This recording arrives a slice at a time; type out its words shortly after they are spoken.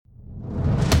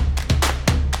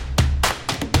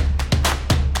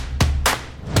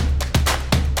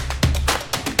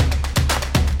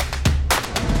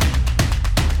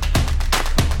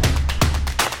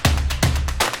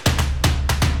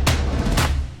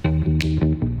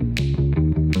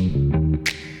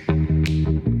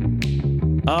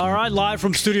All right, live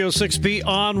from Studio 6B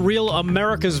on Real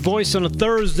America's Voice on a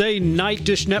Thursday night.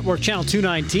 Dish Network Channel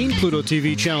 219, Pluto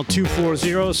TV Channel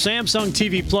 240, Samsung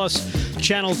TV Plus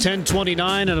Channel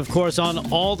 1029, and of course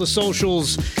on all the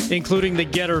socials, including the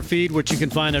Getter feed, which you can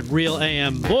find at Real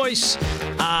AM Voice.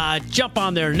 Jump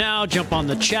on there now. Jump on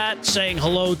the chat, saying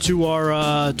hello to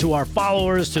our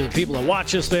followers, to the people that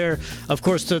watch us there. Of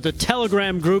course, to the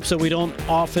Telegram groups that we don't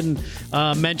often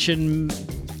mention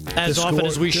as Discord, often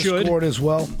as we should. Discord as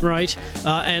well. Right.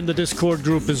 And the Discord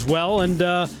group as well. And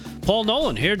Paul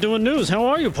Nolan here doing news. How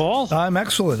are you, Paul? I'm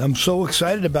excellent. I'm so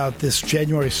excited about this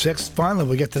January 6th. Finally,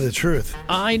 we get to the truth.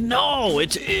 I know.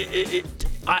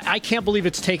 I can't believe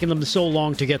it's taken them so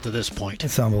long to get to this point.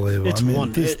 It's unbelievable. It's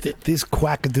these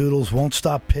quackadoodles won't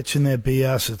stop pitching their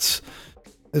BS.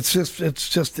 Look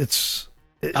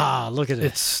at it.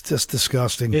 It's just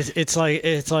disgusting. It's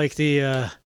like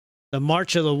the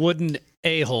March of the Wooden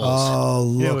A-holes. Oh,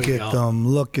 look at them.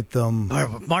 Look at them.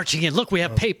 We're marching in. Look, we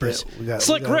have papers.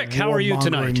 Slick Rick, how are you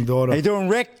tonight? Daughter. How you doing,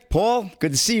 Rick? Paul?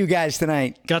 Good to see you guys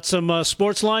tonight. Got some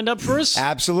sports lined up for us?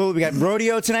 Absolutely. We got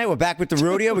rodeo tonight. We're back with the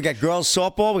rodeo. We got girls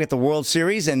softball. We got the World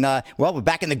Series. And, we're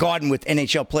back in the Garden with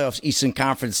NHL Playoffs Eastern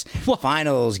Conference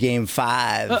Finals, Game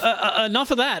 5.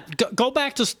 Enough of that. Go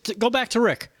back to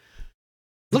Rick.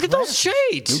 Look at those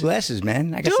shades. New glasses,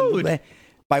 man. I got some new glasses.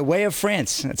 By way of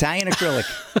France, Italian acrylic.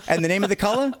 And the name of the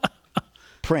color?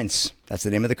 Prince. That's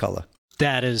the name of the color.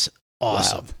 That is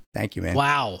awesome. Wow. Thank you, man.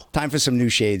 Wow. Time for some new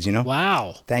shades, you know?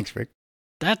 Wow. Thanks, Rick.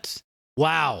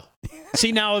 Wow.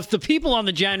 See, now, if the people on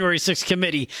the January 6th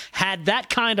committee had that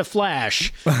kind of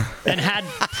flash and had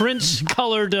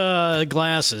Prince-colored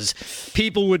glasses,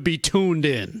 people would be tuned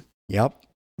in. Yep.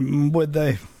 Would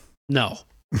they? No.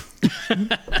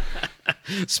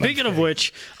 Speaking of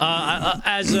which,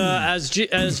 as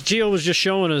Gio was just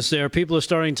showing us there, people are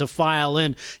starting to file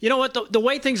in. You know what? The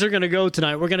way things are going to go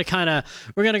tonight, we're going to kind of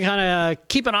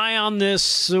keep an eye on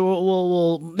this.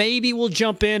 We'll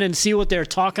jump in and see what they're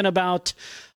talking about.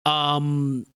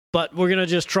 But we're going to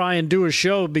just try and do a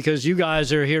show because you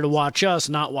guys are here to watch us,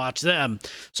 not watch them.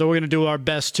 So we're going to do our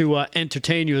best to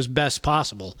entertain you as best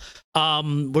possible.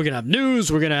 We're going to have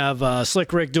news. We're going to have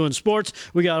Slick Rick doing sports.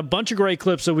 We got a bunch of great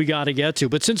clips that we got to get to.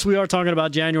 But since we are talking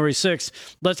about January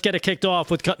 6th, let's get it kicked off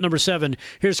with cut number 7.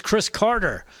 Here's Chris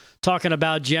Carter talking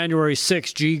about January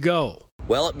 6th. G, go.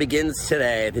 Well, it begins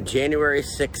today. The January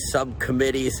 6th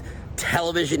subcommittee's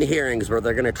television hearings where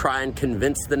they're going to try and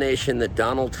convince the nation that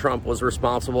Donald Trump was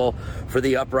responsible for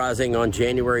the uprising on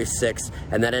January 6th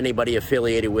and that anybody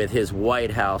affiliated with his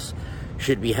White House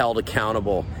should be held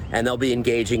accountable. And they'll be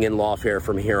engaging in lawfare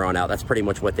from here on out. That's pretty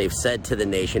much what they've said to the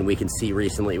nation. We can see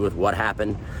recently with what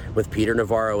happened with Peter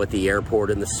Navarro at the airport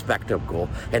and the spectacle,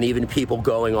 and even people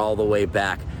going all the way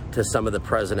back to some of the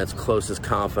president's closest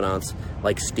confidants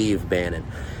like Steve Bannon.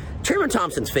 Chairman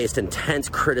Thompson's faced intense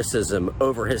criticism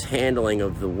over his handling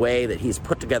of the way that he's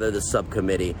put together the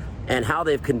subcommittee and how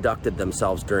they've conducted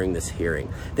themselves during this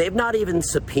hearing. They've not even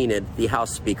subpoenaed the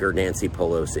House Speaker, Nancy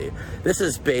Pelosi. This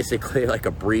is basically like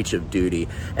a breach of duty.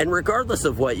 And regardless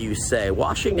of what you say,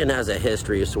 Washington has a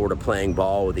history of sort of playing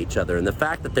ball with each other. And the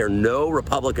fact that there are no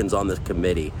Republicans on this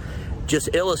committee just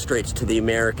illustrates to the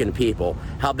American people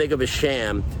how big of a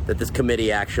sham that this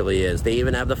committee actually is. They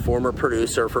even have the former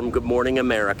producer from Good Morning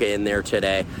America in there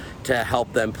today to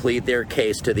help them plead their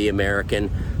case to the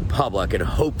American public and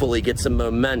hopefully get some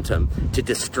momentum to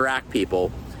distract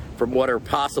people from what are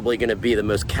possibly going to be the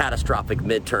most catastrophic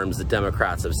midterms the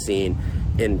Democrats have seen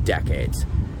in decades.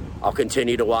 I'll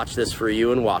continue to watch this for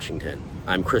you in Washington.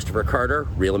 I'm Christopher Carter,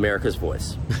 Real America's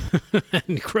Voice.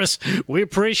 And Chris, we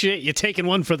appreciate you taking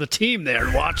one for the team there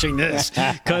and watching this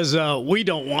because we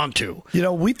don't want to. You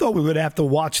know, we thought we would have to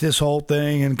watch this whole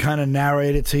thing and kind of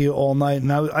narrate it to you all night.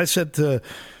 And I said to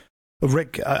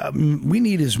Rick, we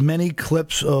need as many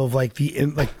clips of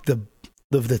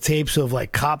the tapes of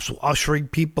like cops ushering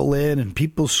people in and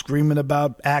people screaming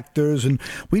about actors, and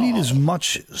we need as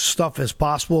much stuff as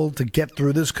possible to get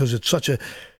through this because it's such a.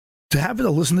 To have it to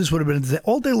listen to this would have been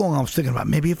all day long. I was thinking about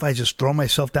maybe if I just throw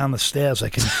myself down the stairs, I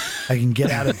can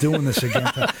get out of doing this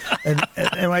again. And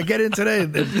when I get in today,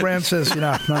 Brand says,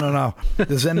 no.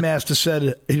 The Zen Master said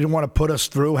he didn't want to put us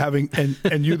through having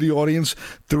and you, the audience,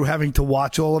 through having to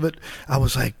watch all of it. I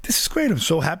was like, this is great. I'm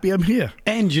so happy I'm here.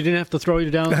 And you didn't have to throw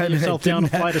yourself down a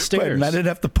flight of stairs. And I didn't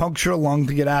have to puncture a lung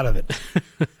to get out of it.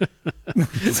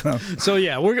 So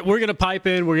yeah, we're going to pipe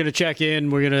in. We're going to check in.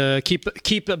 We're going to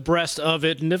keep abreast of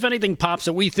it. And if anything pops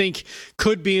that we think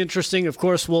could be interesting, of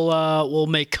course, we'll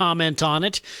make comment on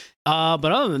it. But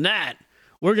other than that,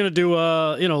 we're going to do,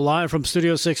 live from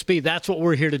Studio 6B. That's what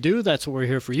we're here to do. That's what we're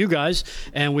here for you guys.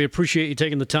 And we appreciate you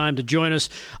taking the time to join us.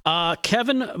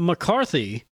 Kevin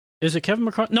McCarthy. Is it Kevin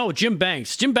McCarthy? No, Jim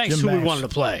Banks. Jim Banks, we wanted to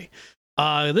play.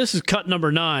 This is cut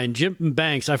number 9. Jim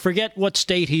Banks. I forget what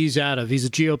state he's out of. He's a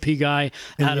GOP guy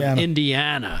out of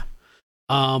Indiana.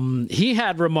 He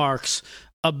had remarks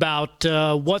about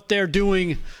what they're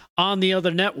doing on the other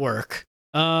network.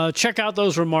 Check out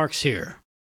those remarks here.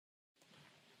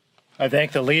 I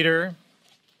thank the leader.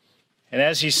 And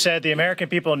as he said, the American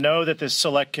people know that this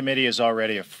select committee is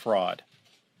already a fraud.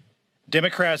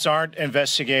 Democrats aren't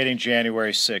investigating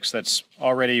January 6th. That's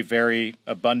already very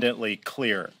abundantly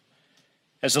clear.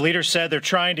 As the leader said, they're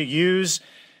trying to use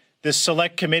this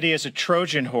select committee as a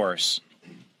Trojan horse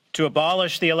to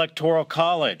abolish the Electoral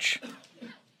College,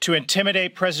 to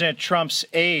intimidate President Trump's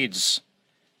aides,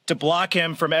 to block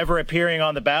him from ever appearing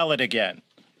on the ballot again,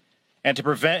 and to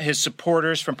prevent his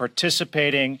supporters from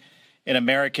participating in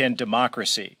American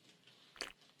democracy.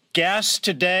 Gas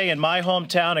today in my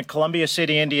hometown in Columbia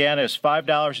City, Indiana, is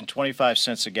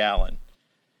 $5.25 a gallon.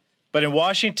 But in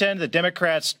Washington, the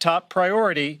Democrats' top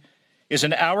priority is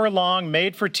an hour-long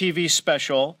made-for-TV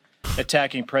special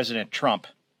attacking President Trump.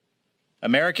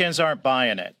 Americans aren't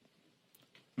buying it.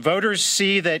 Voters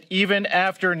see that even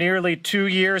after nearly 2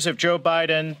 years of Joe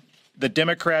Biden, the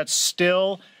Democrats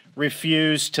still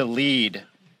refuse to lead.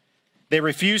 They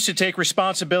refuse to take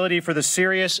responsibility for the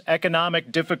serious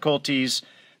economic difficulties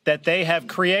that they have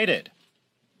created.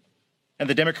 And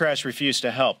the Democrats refuse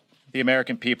to help the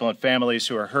American people and families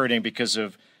who are hurting because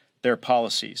of their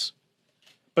policies.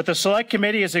 But the Select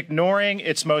Committee is ignoring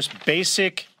its most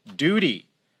basic duty.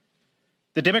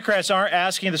 The Democrats aren't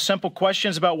asking the simple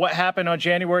questions about what happened on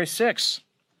January 6th.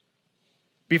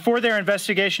 Before their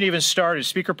investigation even started,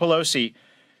 Speaker Pelosi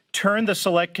turned the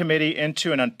Select Committee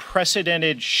into an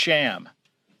unprecedented sham.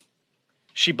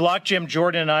 She blocked Jim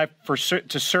Jordan and I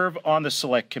to serve on the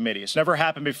Select Committee. It's never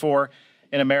happened before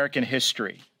in American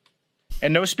history.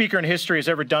 And no speaker in history has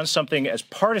ever done something as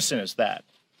partisan as that,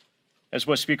 as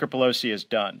what Speaker Pelosi has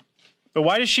done. But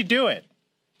why does she do it?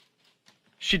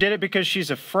 She did it because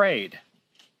she's afraid.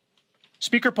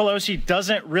 Speaker Pelosi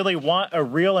doesn't really want a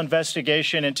real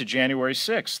investigation into January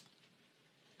 6th.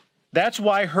 That's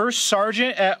why her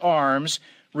sergeant at arms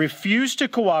refused to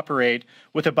cooperate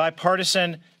with a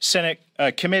bipartisan Senate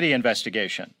committee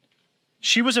investigation.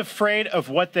 She was afraid of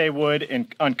what they would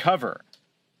uncover.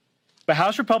 But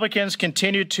House Republicans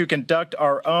continued to conduct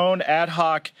our own ad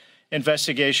hoc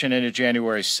investigation into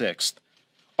January 6th.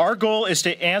 Our goal is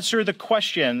to answer the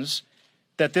questions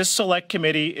that this Select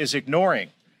Committee is ignoring.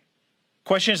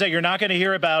 Questions that you're not going to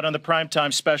hear about on the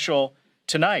primetime special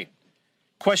tonight.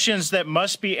 Questions that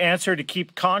must be answered to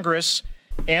keep Congress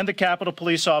and the Capitol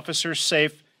Police officers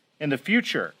safe in the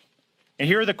future. And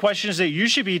here are the questions that you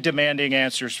should be demanding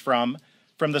answers from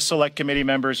the Select Committee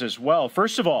members as well.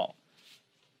 First of all,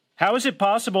 how is it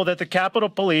possible that the Capitol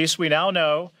Police, we now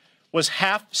know, was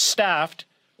half-staffed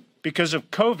because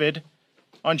of COVID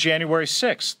on January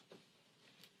 6th?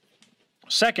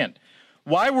 Second,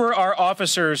 why were our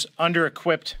officers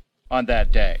under-equipped on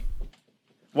that day?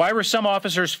 Why were some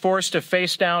officers forced to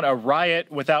face down a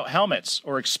riot without helmets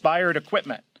or expired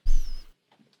equipment?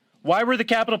 Why were the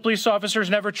Capitol Police officers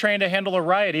never trained to handle a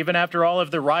riot, even after all of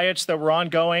the riots that were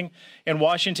ongoing in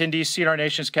Washington, D.C. and our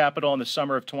nation's capital in the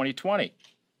summer of 2020?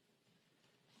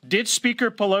 Did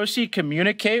Speaker Pelosi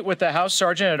communicate with the House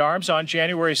Sergeant at Arms on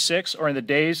January 6th or in the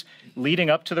days leading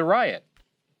up to the riot?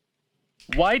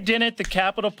 Why didn't the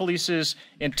Capitol Police's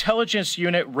intelligence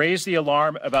unit raise the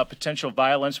alarm about potential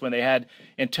violence when they had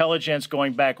intelligence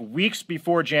going back weeks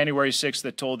before January 6th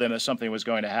that told them that something was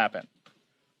going to happen?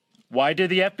 Why did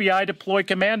the FBI deploy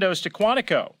commandos to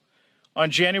Quantico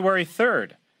on January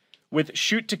 3rd with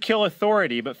shoot-to-kill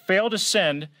authority but fail to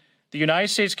send the United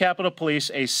States Capitol Police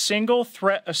a single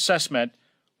threat assessment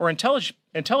or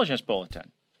intelligence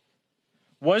bulletin?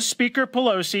 Was Speaker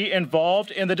Pelosi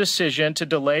involved in the decision to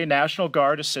delay National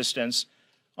Guard assistance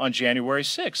on January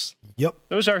 6th? Yep.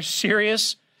 Those are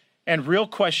serious and real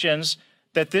questions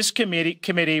that this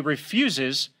committee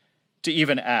refuses to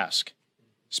even ask.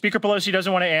 Speaker Pelosi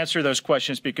doesn't want to answer those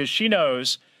questions because she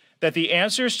knows that the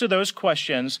answers to those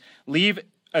questions leave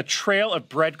a trail of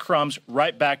breadcrumbs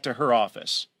right back to her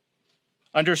office,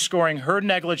 underscoring her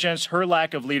negligence, her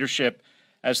lack of leadership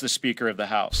as the Speaker of the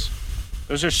House.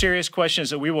 Those are serious questions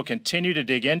that we will continue to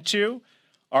dig into.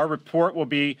 Our report will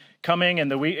be coming and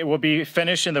it will be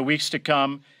finished in the weeks to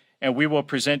come, and we will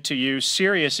present to you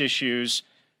serious issues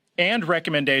and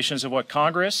recommendations of what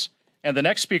Congress and the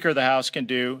next Speaker of the House can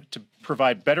do to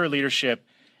provide better leadership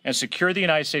and secure the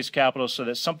United States Capitol so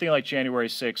that something like January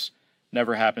 6th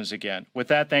never happens again. With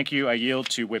that, thank you. I yield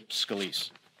to Whip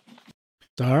Scalise.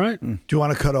 All right. Do you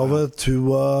want to cut over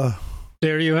to?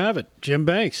 There you have it, Jim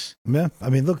Banks. Yeah, I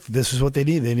mean, look, this is what they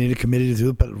need. They need a committee to do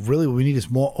it, but really, what we need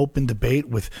is more open debate.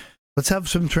 Let's have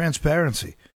some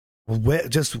transparency. Where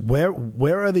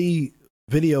are the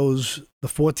videos? The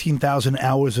 14,000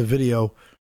 hours of video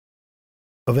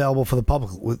available for the public.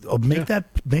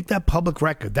 Make that public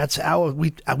record. That's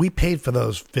we paid for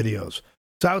those videos.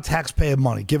 It's our taxpayer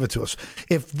money. Give it to us.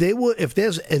 If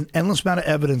there's an endless amount of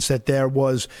evidence that there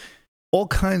was all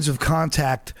kinds of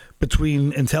contact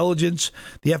between intelligence,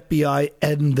 the FBI,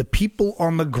 and the people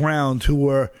on the ground who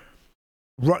were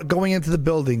going into the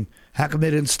building, how come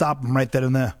they didn't stop them right then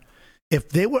and there? If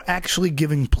they were actually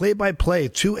giving play-by-play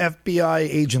to FBI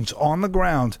agents on the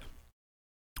ground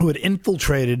who had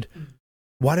infiltrated,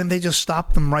 why didn't they just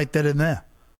stop them right then and there?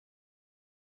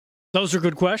 Those are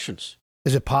good questions.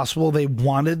 Is it possible they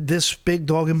wanted this big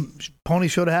dog and pony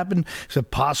show to happen? Is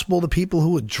it possible the people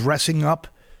who were dressing up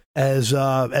as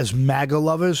MAGA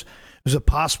lovers, is it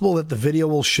possible that the video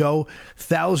will show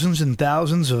thousands and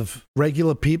thousands of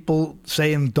regular people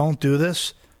saying, don't do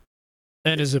this?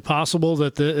 And is it possible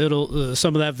that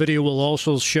some of that video will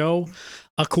also show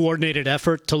a coordinated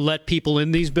effort to let people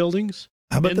in these buildings?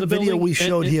 How about the video we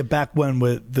showed here back when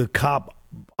with the cop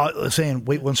saying,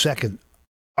 wait 1 second.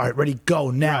 All right, ready,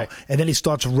 go now. Right. And then he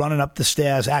starts running up the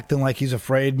stairs, acting like he's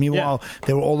afraid. Meanwhile,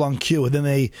 they were all on cue. And then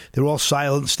they were all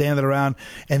silent, standing around.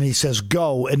 And he says,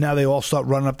 go. And now they all start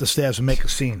running up the stairs and make a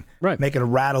scene. Right. Making a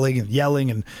rattling and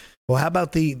yelling. And well, how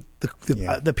about the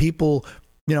people,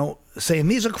 saying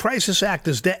these are crisis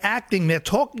actors. They're acting. They're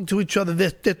talking to each other.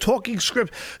 They're talking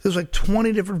script. There's like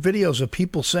 20 different videos of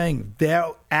people saying they're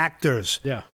actors.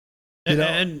 Yeah.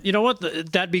 And you know what?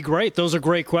 That'd be great. Those are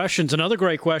great questions. Another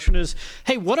great question is,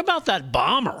 hey, what about that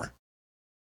bomber?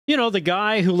 The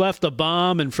guy who left the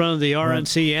bomb in front of the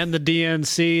RNC and the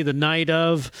DNC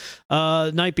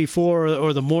the night before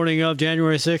or the morning of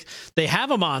January 6th. They have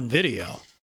him on video.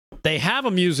 They have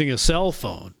him using a cell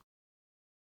phone.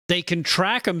 They can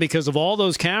track them because of all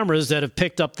those cameras that have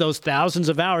picked up those thousands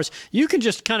of hours. You can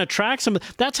just kind of track some.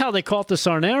 That's how they caught the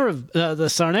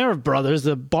Tsarnaev brothers,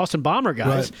 the Boston bomber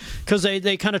guys, because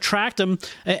they kind of tracked them.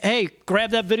 Hey,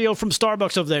 grab that video from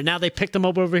Starbucks over there. Now they picked them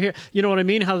up over here. You know what I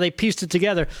mean? How they pieced it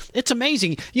together. It's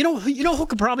amazing. You know who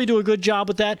could probably do a good job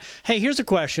with that? Hey, here's a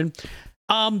question.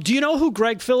 Do you know who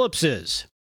Greg Phillips is?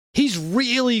 He's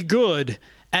really good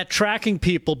at tracking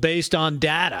people based on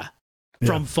data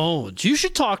from phones. You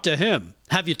should talk to him.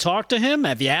 Have you talked to him?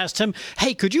 Have you asked him,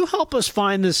 hey, could you help us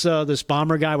find this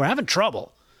bomber guy? We're having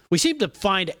trouble. We seem to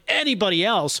find anybody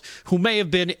else who may have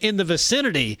been in the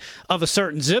vicinity of a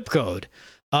certain zip code,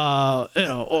 or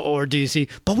DC,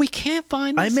 but we can't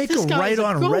find this. I make a right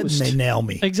on red and they nail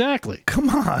me. Exactly. Come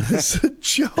on, it's a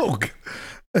joke.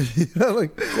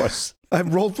 Of course. I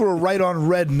rolled through a right on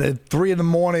red, and at 3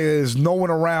 a.m, there's no one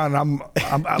around.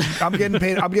 I'm getting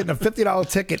paid. I'm getting a $50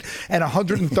 ticket and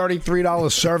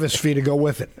 $133 service fee to go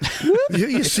with it.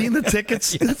 You seen the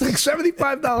tickets? It's like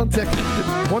 $75 ticket,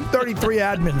 $133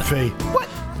 admin fee. What?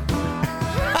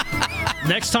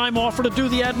 Next time, offer to do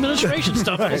the administration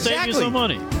stuff. It'll save you some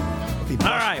money. All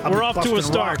right, we're off to a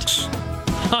start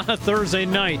on a Thursday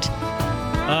night.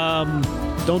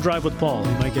 Don't drive with Paul.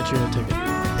 He might get you a ticket.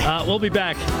 We'll be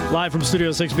back live from Studio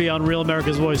 6B on Real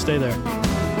America's Voice. Stay there.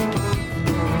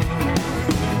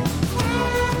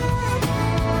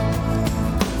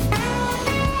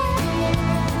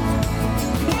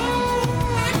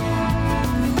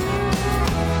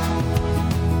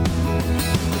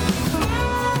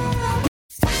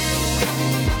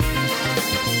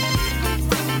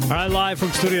 All right, live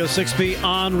from Studio 6B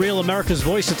on Real America's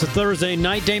Voice. It's a Thursday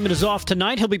night. Damon is off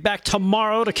tonight. He'll be back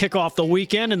tomorrow to kick off the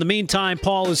weekend. In the meantime,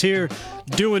 Paul is here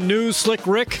doing news. Slick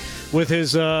Rick with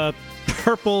his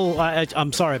purple,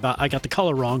 I'm sorry about, I got the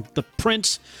color wrong. The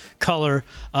Prince color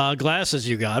glasses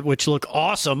you got, which look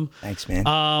awesome. Thanks,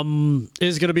 man.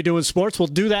 Is going to be doing sports. We'll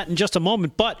do that in just a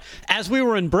moment. But as we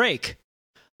were in break,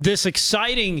 this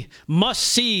exciting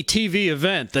must-see TV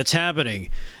event that's happening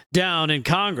down in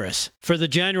Congress for the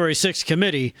January 6th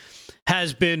committee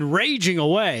has been raging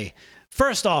away.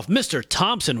 First off, Mr.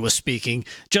 Thompson was speaking,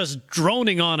 just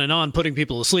droning on and on, putting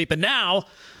people to sleep. And now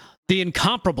the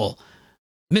incomparable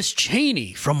Miss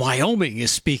Cheney from Wyoming is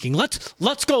speaking.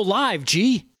 Let's go live,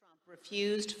 G. Trump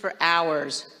refused for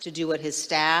hours to do what his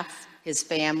staff, his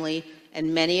family,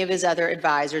 and many of his other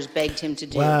advisors begged him to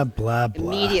do. Blah, blah,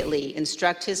 blah. Immediately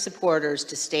instruct his supporters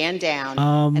to stand down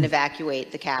and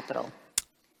evacuate the Capitol.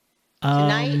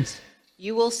 Tonight,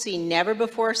 You will see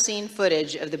never-before-seen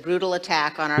footage of the brutal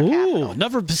attack on our Ooh, Capitol.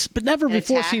 never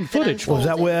before seen footage. Was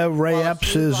that where Ray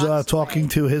Epps is talking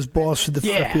to his boss at the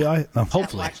FBI? No.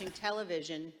 Hopefully. Watching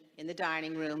television in the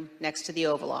dining room next to the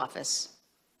Oval Office.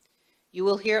 You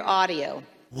will hear audio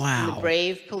from the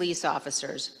brave police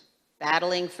officers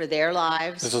battling for their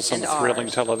lives. This is some and thrilling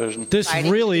ours. television. This Fighting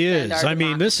really to defend is. our I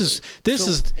mean, this is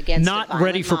against not the violent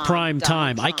ready for mob, prime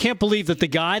Donald time. I Trump. can't believe that the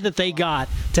guy that they got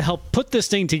to help put this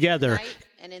thing together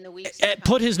And in the weeks to come,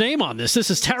 put his name on this. This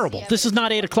is terrible. This is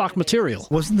not 8 o'clock material.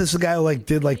 Wasn't this the guy who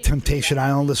did Temptation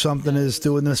Island or something? Is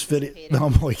doing this video? No,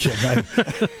 I'm only kidding.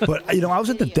 But I was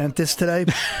at the dentist today,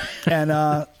 and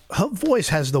her voice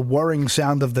has the whirring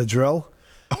sound of the drill.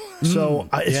 So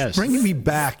it's bringing me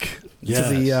back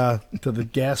to the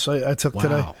gas I took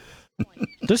today.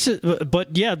 This is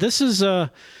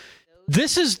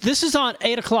on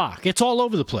 8 o'clock. It's all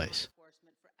over the place.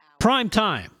 Prime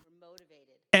time.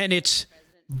 And it's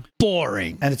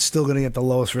boring. And it's still going to get the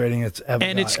lowest rating it's ever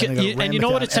and got. And you know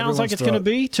what it sounds like it's going to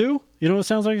be, too? You know what it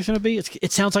sounds like it's going to be?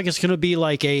 It sounds like it's going to be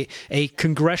like a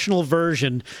congressional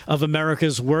version of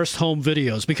America's Worst Home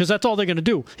Videos, because that's all they're going to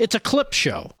do. It's a clip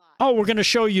show. Oh, we're going to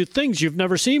show you things you've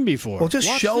never seen before. Well, just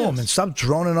show them and stop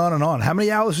droning on and on. How many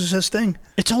hours is this thing?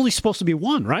 It's only supposed to be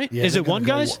one, right? Yeah, is it one,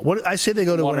 guys? What I say they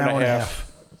go to 1 hour and a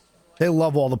half. They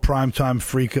love all the primetime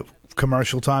free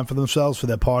commercial time for themselves, for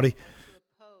their party.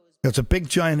 It's a big,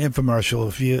 giant infomercial.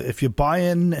 If you buy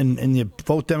in and you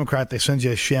vote Democrat, they send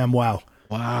you a sham wow.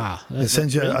 Wow. They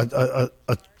send you a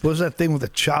what was that thing with a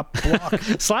chop block?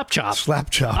 Slap chop.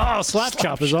 Slap chop. Oh, slap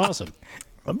chop is awesome.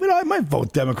 I mean, I might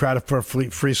vote Democrat for a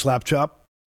free slap chop.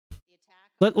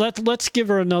 Let's give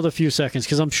her another few seconds,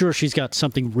 because I'm sure she's got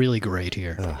something really great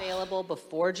here. available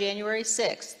before January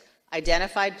 6th,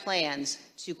 identified plans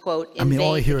to, quote, I mean,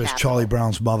 all I invade hear the is Capitol, Charlie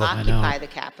Brown's mother. occupy the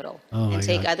Capitol, and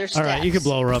take other steps. All right, you can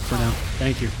blow her up for now.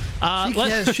 Thank you.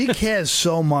 She cares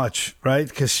so much, right?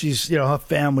 Because she's, her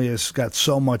family has got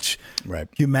so much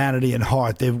humanity and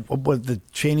heart. The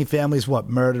Cheney family's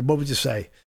murdered? What would you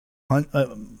say?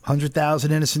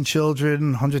 100,000 innocent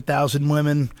children, 100,000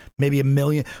 women, maybe 1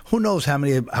 million. Who knows how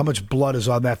much blood is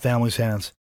on that family's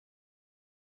hands?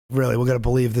 Really, we're going to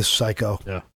believe this psycho.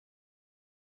 Yeah.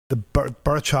 The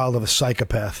birth child of a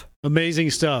psychopath.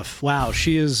 Amazing stuff. Wow,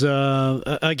 she is.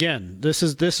 Again, this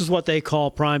is what they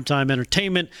call primetime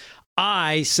entertainment.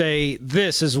 I say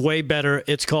this is way better.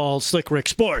 It's called Slick Rick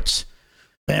Sports.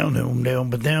 Down,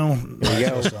 but down. There you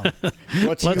go.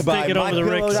 Let's take it over to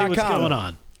Rick, see what's going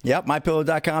on. Yep,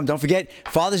 MyPillow.com. Don't forget,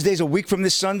 Father's Day's a week from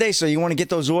this Sunday, so you want to get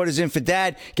those orders in for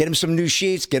Dad. Get him some new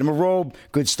sheets. Get him a robe.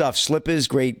 Good stuff. Slippers,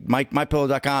 great.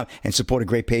 MyPillow.com, and support a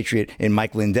great patriot in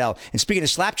Mike Lindell. And speaking of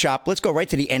slap chop, let's go right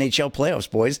to the NHL playoffs,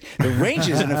 boys. The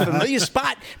Rangers in a familiar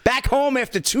spot. Back home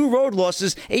after 2 road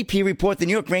losses. AP report the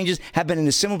New York Rangers have been in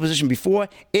a similar position before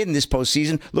in this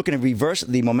postseason, looking to reverse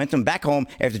the momentum back home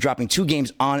after dropping 2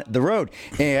 games on the road.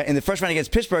 In the first round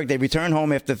against Pittsburgh, they returned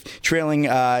home after trailing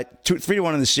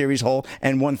 3-1 in the series hole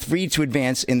and won 3 to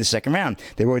advance in the second round.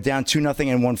 They were down 2-0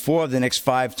 and won 4 of the next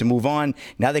 5 to move on.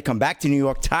 Now they come back to New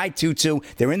York, tied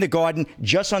 2-2. They're in the Garden,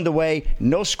 just underway.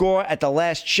 No score at the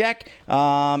last check.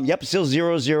 Still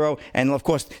 0-0. And, of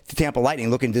course, the Tampa Lightning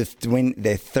looking to win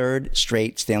their 3rd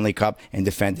straight Stanley Cup and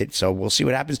defend it. So we'll see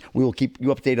what happens. We will keep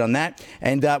you updated on that.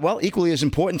 And, equally as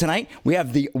important tonight, we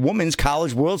have the Women's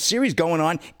College World Series going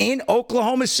on in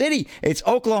Oklahoma City. It's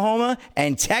Oklahoma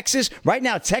and Texas. Right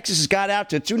now, Texas has got out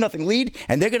to 2-0 lead,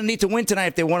 and they're going to need to win tonight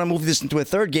if they want to move this into a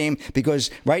 3rd game,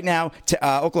 because right now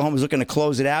Oklahoma is looking to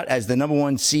close it out as the number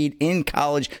 1 seed in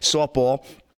college softball.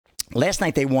 Last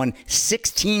night they won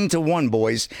 16-1,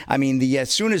 boys. I mean, the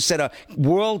Sooners set a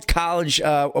World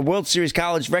Series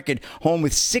college record, home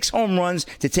with 6 home runs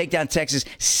to take down Texas,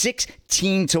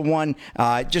 16-1.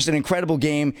 Just an incredible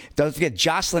game. Don't forget,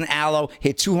 Jocelyn Allo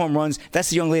hit 2 home runs. That's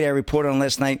the young lady I reported on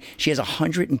last night. She has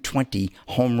 120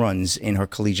 home runs in her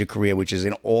collegiate career, which is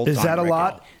an all-time Is that a record.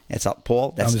 lot? That's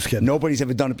Paul. I'm just kidding. Nobody's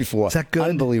ever done it before. Is that good?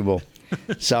 Unbelievable.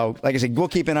 So, like I said, we'll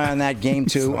keep an eye on that. Game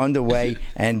 2 underway,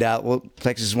 and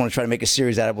Texas want to try to make a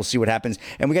series out of it. We'll see what happens.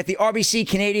 And we got the RBC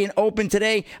Canadian Open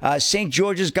today. St.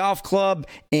 George's Golf Club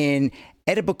in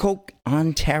Etobicoke,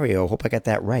 Ontario. Hope I got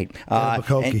that right.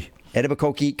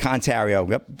 Etobicoke, Ontario,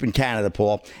 in Canada,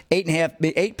 Paul.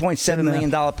 $8.7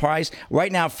 million prize.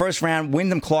 Right now, first round,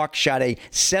 Wyndham Clark shot a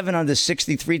 7 under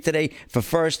 63 today for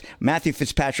first. Matthew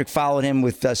Fitzpatrick followed him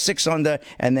with 6 under,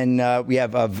 and then we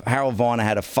have Harold Varner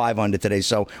had a 5 under today.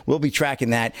 So we'll be tracking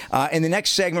that. In the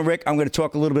next segment, Rick, I'm going to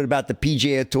talk a little bit about the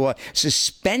PGA Tour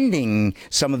suspending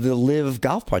some of the LIV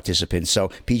golf participants. So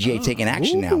PGA taking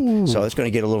action now. So it's going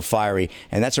to get a little fiery.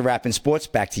 And that's a wrap in sports.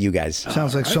 Back to you guys.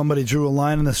 Sounds like somebody drew a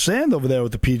line in the sand. land over there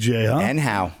with the PGA, huh? And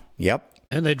how? Yep.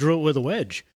 And they drew it with a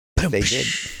wedge. They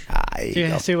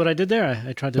did. See what I did there?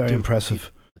 I tried to Very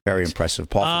impressive. Very impressive.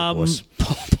 Paul,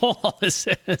 Paul, is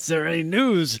there any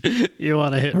news you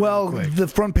want to hit? Well, real quick? the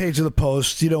front page of the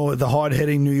Post, the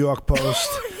hard-hitting New York Post.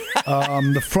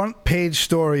 The front page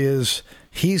story is,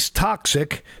 he's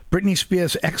toxic. Britney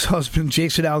Spears' ex-husband,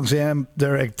 Jason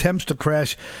Alexander, attempts to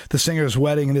crash the singer's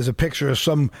wedding, and there's a picture of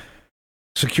some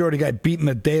security guy beating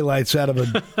the daylights out of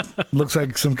a, looks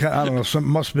like some kind, I don't know,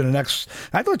 must have been an ex.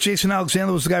 I thought Jason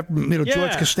Alexander was the guy from,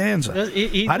 George Costanza. I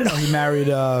didn't know he married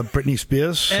Britney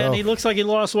Spears. And he looks like he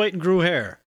lost weight and grew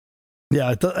hair.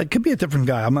 Yeah, it could be a different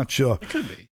guy. I'm not sure. It could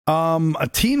be. A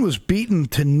teen was beaten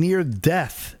to near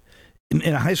death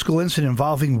in a high school incident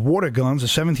involving water guns. A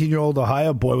 17-year-old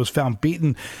Ohio boy was found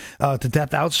beaten to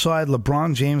death outside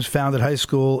LeBron James founded high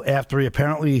school after he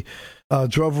apparently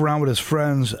drove around with his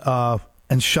friends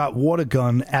and shot water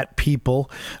gun at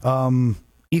people.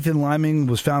 Ethan Liming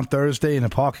was found Thursday in a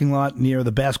parking lot near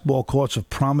the basketball courts of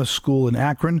Promise School in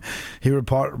Akron. He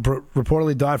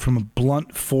reportedly died from a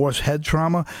blunt force head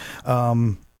trauma.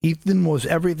 Ethan was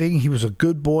everything. He was a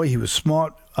good boy. He was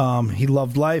smart. He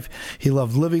loved life. He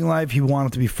loved living life. He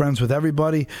wanted to be friends with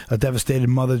everybody. A devastated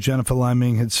mother, Jennifer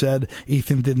Liming, had said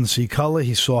Ethan didn't see color.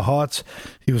 He saw hearts.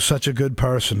 He was such a good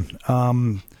person.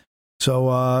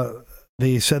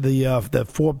 They said the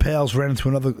four pals ran into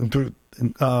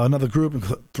another group,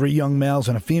 3 young males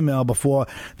and a female, before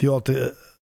the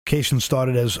altercation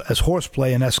started as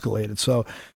horseplay and escalated. So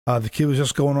the kid was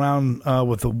just going around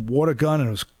with a water gun, and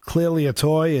it was clearly a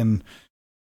toy. And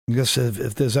I guess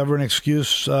if there's ever an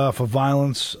excuse for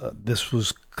violence, this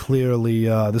was clearly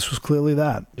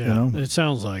that. Yeah, it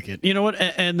sounds like it. You know what?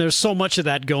 And there's so much of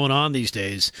that going on these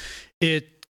days. It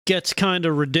gets kind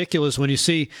of ridiculous when you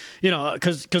see,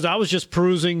 because I was just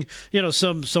perusing,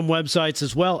 some websites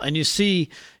as well, and you see,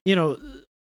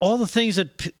 all the things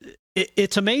that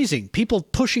it's amazing. People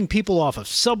pushing people off of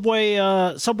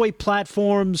subway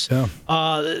platforms. Yeah.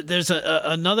 There's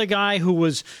another guy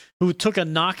who took a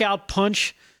knockout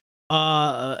punch.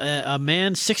 A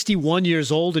man 61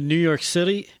 years old in New York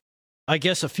City, I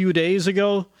guess a few days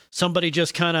ago. Somebody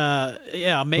just kind of,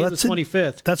 May the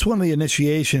 25th. That's one of the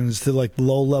initiations to like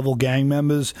low-level gang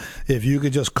members. If you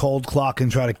could just cold clock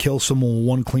and try to kill someone with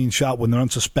one clean shot when they're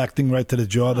unsuspecting right to the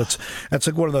jaw, that's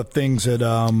like one of the things that,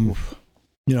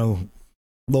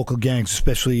 local gangs,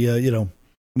 especially, well,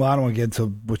 I don't want to get into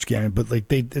which gang, but like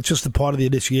it's just a part of the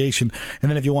initiation. And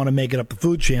then if you want to make it up the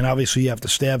food chain, obviously you have to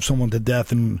stab someone to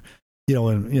death, and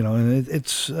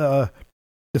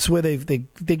it's where they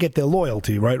get their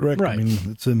loyalty, right, Rick? Right. I mean,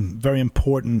 it's a very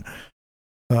important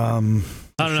to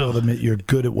show them that you're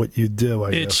good at what you do.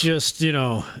 I guess.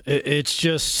 It's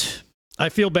just, I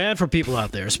feel bad for people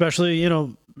out there, especially,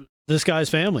 this guy's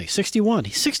family. 61.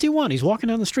 He's 61. He's walking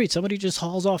down the street. Somebody just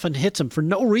hauls off and hits him for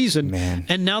no reason. Man.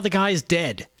 And now the guy's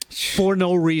dead for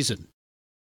no reason.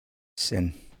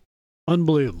 Sin.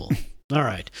 Unbelievable. All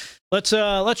right. Let's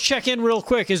check in real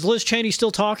quick. Is Liz Cheney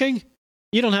still talking?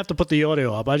 You don't have to put the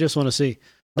audio up. I just want to see.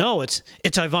 No, it's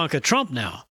Ivanka Trump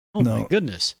now. Oh, no. My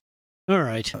goodness. All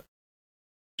right.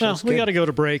 Well, we got to go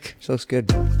to break. So it's good.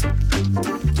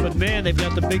 But, man, they've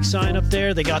got the big sign up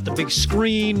there. They got the big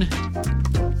screen.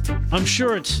 I'm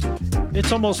sure it's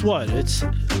almost what? It's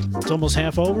almost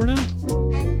half over now? I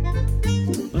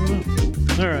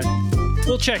don't know. All right.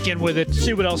 We'll check in with it,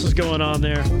 see what else is going on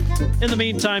there. In the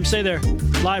meantime, stay there.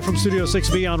 Live from Studio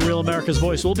 6B on Real America's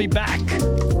Voice. We'll be back.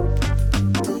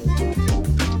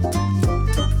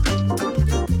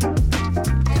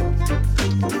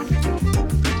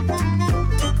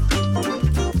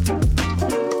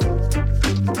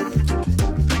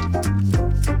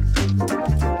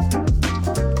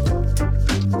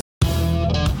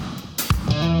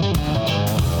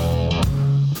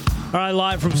 All right,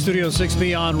 live from Studio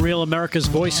 6B on Real America's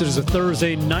Voice. It is a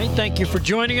Thursday night. Thank you for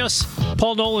joining us.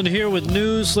 Paul Nolan here with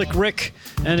news. Slick Rick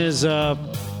and his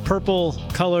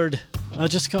purple-colored,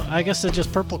 I guess they're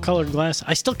just purple-colored glass.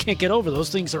 I still can't get over those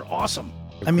things. Are awesome.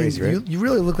 I mean, crazy, right? you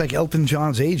really look like Elton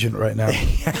John's agent right now.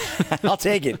 I'll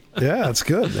take it. Yeah, that's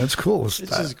good. That's cool. This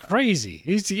is crazy.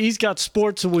 He's got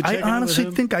sports. I honestly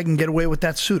think I can get away with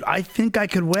that suit. I think I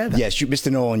could wear that. Yes,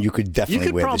 Mr. Nolan, you could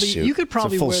definitely wear the suit. You could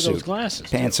probably wear those glasses.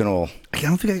 Pants and all. I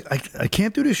don't think I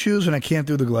can't do the shoes, and I can't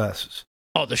do the glasses.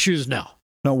 Oh, the shoes, no.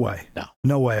 No way.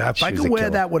 No way. If I could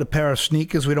wear that with a pair of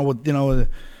sneakers,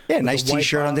 Yeah, nice the white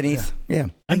T-shirt bottom, underneath. Yeah.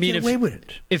 I mean, get away with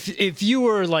it. if you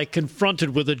were like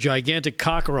confronted with a gigantic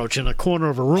cockroach in a corner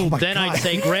of a room, then God. I'd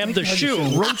say grab the shoe,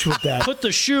 Roach with that. put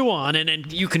the shoe on,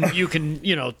 and you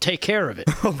can take care of it.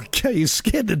 Okay, you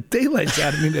scared the daylights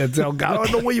out of me there, Delgado. I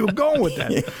don't know where you were going with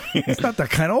that. It's not that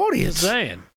kind of audience.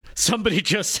 Saying. Somebody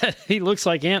just said he looks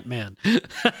like Ant-Man.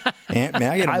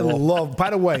 Ant-Man, I love, by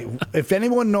the way, if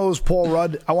anyone knows Paul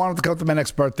Rudd, I want him to come to my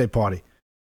next birthday party.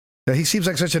 He seems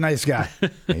like such a nice guy.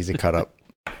 He's a cut up.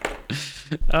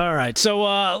 All right.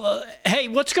 So, hey,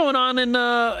 what's going on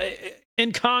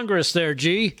in Congress there,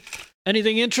 G?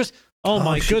 Anything interesting? Oh,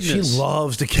 my goodness. She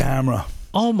loves the camera.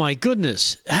 Oh, my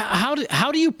goodness. How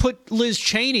do you put Liz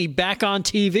Cheney back on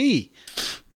TV?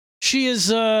 She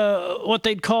is what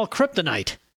they'd call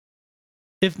kryptonite.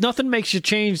 If nothing makes you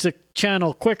change the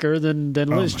channel quicker than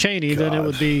Liz Cheney, then it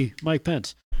would be Mike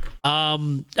Pence. All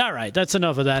right, that's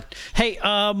enough of that. Hey,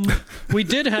 we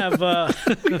did have...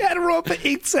 we had her on for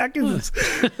 8 seconds.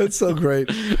 That's so great.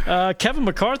 Kevin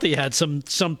McCarthy had some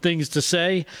things to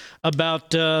say about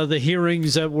the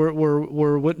hearings that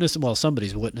were witnessing. Well,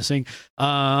 somebody's witnessing.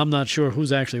 I'm not sure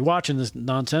who's actually watching this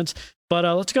nonsense. But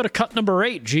let's go to cut number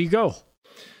 8. G, go.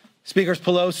 Speaker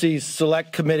Pelosi's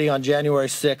Select Committee on January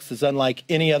 6th is unlike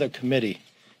any other committee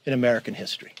in American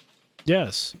history.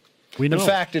 Yes, we know. In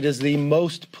fact, it is the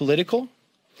most political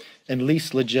and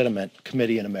least legitimate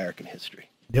committee in American history.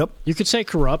 Yep. You could say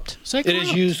corrupt. Say corrupt. It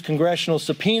has used congressional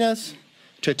subpoenas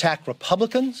to attack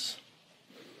Republicans,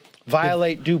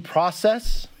 violate due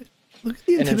process, Look at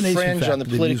the and infringe on the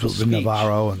political speech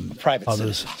Navarro and of private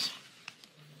others. citizens.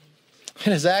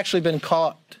 It has actually been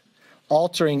caught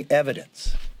altering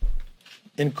evidence,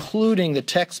 including the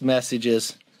text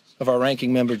messages of our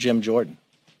ranking member, Jim Jordan.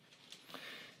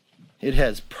 It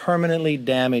has permanently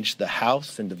damaged the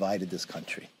House and divided this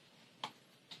country.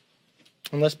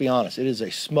 And let's be honest, it is a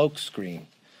smokescreen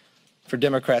for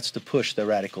Democrats to push their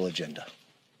radical agenda.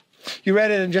 You read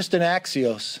it in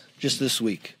Axios just this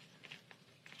week.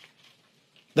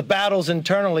 The battle's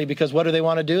internally because what do they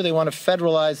want to do? They want to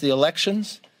federalize the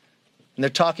elections. And they're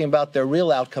talking about their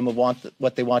real outcome of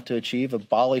what they want to achieve,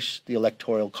 abolish the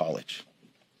Electoral College.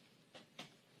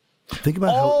 Think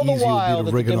about how easy it would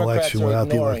be to rig an election without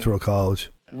the Electoral College.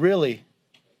 Really,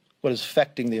 what is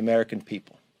affecting the American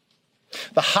people.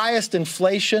 The highest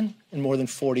inflation in more than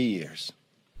 40 years.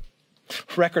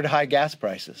 Record high gas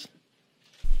prices.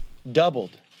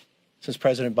 Doubled since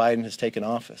President Biden has taken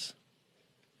office.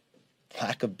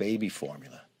 Lack of baby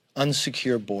formula.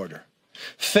 Unsecure border.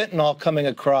 Fentanyl coming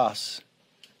across.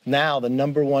 Now the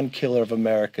 #1 killer of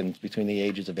Americans between the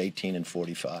ages of 18 and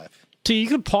 45. See, you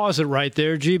could pause it right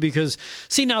there, G, because,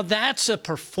 see, now that's a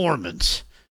performance,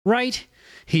 right?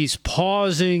 He's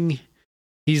pausing.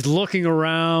 He's looking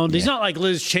around. Yeah. He's not like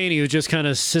Liz Cheney, who just kind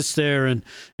of sits there and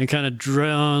kind of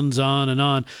drones on and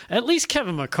on. At least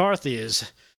Kevin McCarthy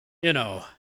is,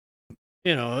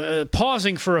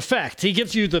 pausing for effect. He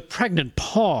gives you the pregnant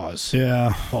pause.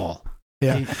 Yeah. Paul.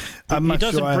 Yeah. He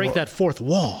doesn't break that fourth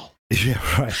wall. Yeah,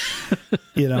 right.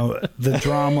 The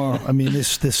drama. I mean,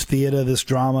 this theater, this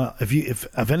drama.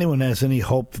 If anyone has any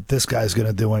hope that this guy's going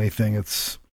to do anything,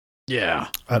 it's I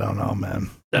don't know, man.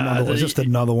 Just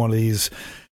another one of these.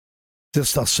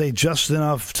 I'll say just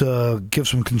enough to give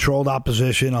some controlled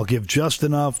opposition. I'll give just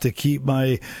enough to keep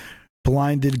my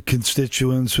blinded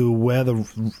constituents who wear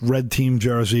the red team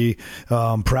jersey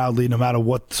proudly, no matter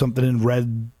what something in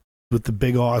red with the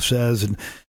big R says, and.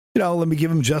 Let me give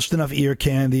them just enough ear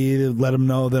candy to let them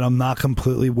know that I'm not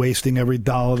completely wasting every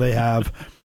dollar they have.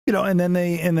 And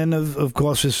then of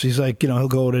course he's like, he'll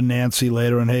go to Nancy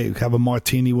later and hey, have a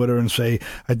martini with her and say,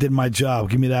 I did my job.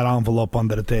 Give me that envelope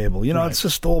under the table. Right. It's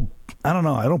just all, I don't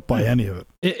know. I don't buy any of it.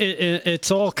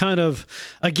 It's all kind of,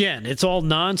 again, it's all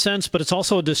nonsense, but it's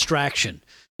also a distraction.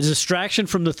 It's a distraction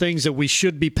from the things that we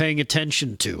should be paying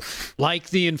attention to, like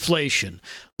the inflation,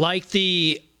 like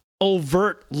the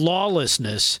overt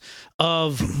lawlessness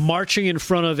of marching in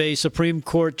front of a Supreme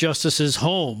Court justice's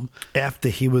home after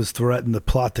he was threatened to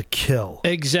plot to kill.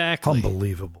 Exactly.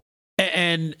 Unbelievable.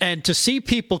 And to see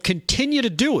people continue to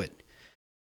do it,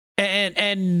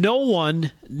 and no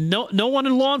one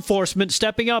in law enforcement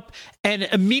stepping up and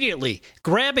immediately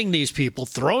grabbing these people,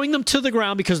 throwing them to the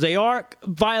ground because they are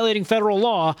violating federal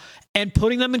law, and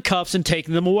putting them in cuffs and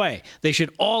taking them away. They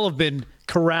should all have been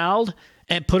corralled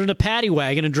and put in a paddy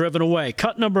wagon and driven away.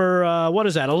 Cut number,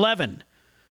 11.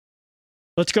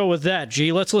 Let's go with that,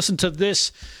 G. Let's listen to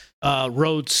this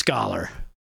Rhodes Scholar.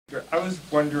 I was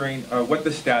wondering what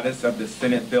the status of the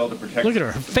Senate bill to protect. Look at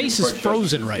her. Her face is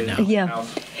frozen right now. Yeah.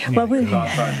 Well, we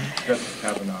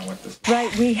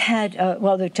had,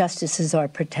 the justices are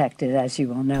protected, as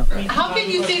you all know. How can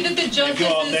you say that the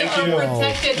justices are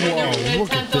protected when there was an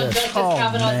attempt on Justice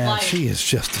Kavanaugh's life? She is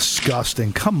just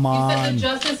disgusting. Come You on. said the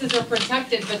justices are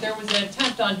protected, but there was an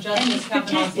attempt on Justice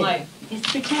Kavanaugh's life.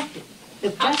 It's protected. The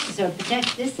justices are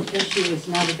protected. This issue is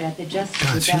not about the justice.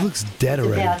 God, she looks dead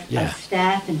already. It's about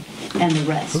staff and the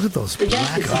rest. Look at those the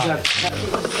black justices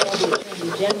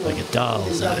eyes. Like a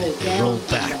doll's eye. They roll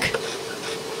back.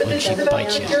 But this is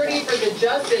about security for the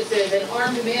justices. An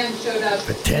armed man showed up.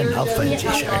 Pretend I'll find you,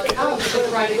 Shark.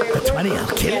 For 20, I'll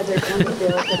kill it.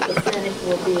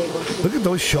 Look at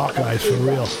those shark eyes for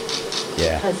real.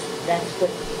 Yeah. Because that's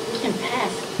what we can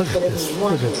pass. Look at whatever this. we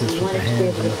want. Look at this We with want the it to be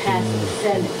hands able to pass in the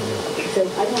Senate. So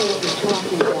I don't know what you're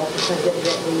talking about because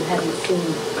evidently you haven't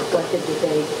seen what the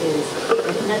debate is.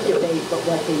 It's not debate, but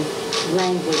what the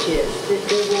language is. There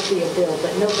will be a bill,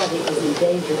 but nobody is in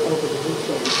danger over the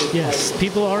weekend. Yes,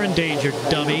 people are in danger,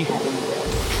 dummy.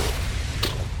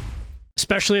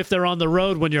 Especially if they're on the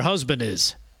road when your husband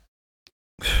is.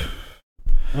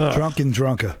 Drunk and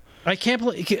drunker. I can't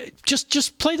believe.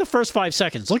 Just play the first 5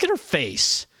 seconds. Look at her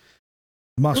face.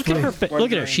 Look at her.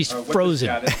 Look at her. She's frozen.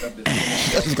 That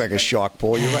looks like a shark,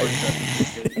 Paul. You're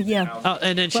right. Yeah.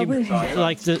 And then she,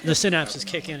 like the synapses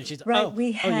kick in, and she's right.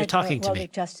 You're talking to me. The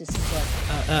justices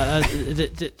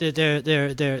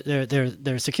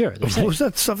they're secure. They're What safe. was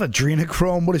that stuff?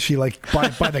 Adrenochrome? What is she like by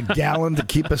the gallon to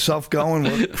keep herself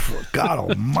going? God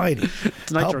Almighty!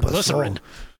 It's nitroglycerin.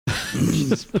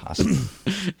 Possible.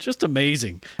 Just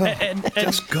amazing. And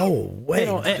just go away.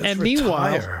 And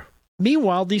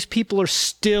meanwhile, these people are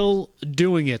still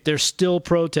doing it. They're still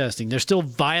protesting. They're still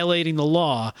violating the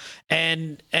law,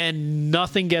 and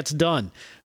nothing gets done.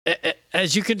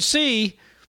 As you can see,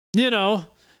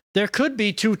 there could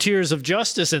be two tiers of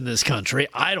justice in this country.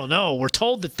 I don't know. We're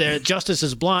told that justice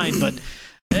is blind, but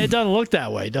it doesn't look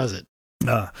that way, does it?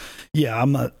 Yeah,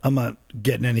 I'm not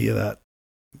getting any of that.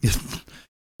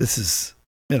 This is,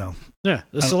 Yeah,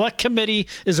 the select committee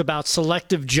is about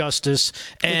selective justice,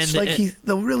 and it's like it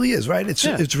really is, right?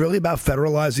 It's really about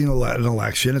federalizing an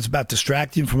election. It's about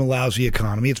distracting from a lousy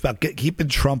economy. It's about keeping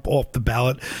Trump off the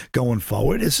ballot going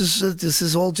forward. This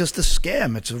is all just a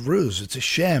scam. It's a ruse. It's a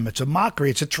sham. It's a mockery.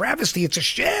 It's a travesty. It's a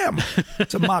sham.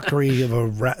 It's a mockery of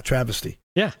a travesty.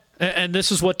 Yeah, and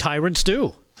this is what tyrants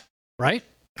do, right?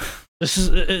 This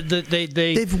is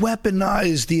they've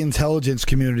weaponized the intelligence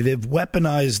community. They've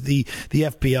weaponized the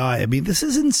FBI. I mean, this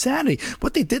is insanity.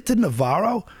 What they did to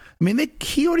Navarro. I mean,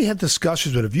 he already had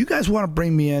discussions with. If you guys want to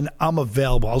bring me in, I'm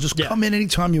available. I'll just come in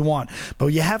anytime you want. But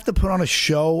you have to put on a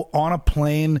show on a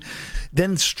plane,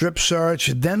 then strip search,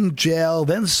 then jail,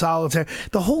 then solitary.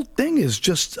 The whole thing is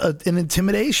just an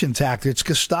intimidation tactic. It's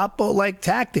Gestapo-like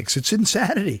tactics. It's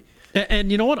insanity.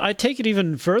 And you know what? I take it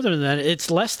even further than that.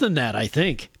 It's less than that, I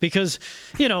think, because,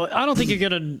 I don't think you're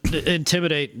going to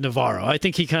intimidate Navarro. I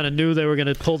think he kind of knew they were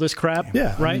going to pull this crap,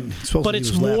 right? But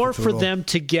it's more for them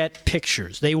to get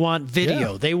pictures. They want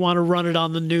video. Yeah. They want to run it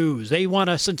on the news. They want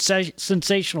to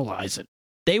sensationalize it.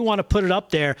 They want to put it up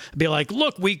there and be like,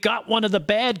 look, we got one of the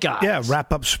bad guys. Yeah,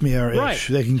 wrap-up smear-ish. Right.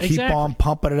 They can keep on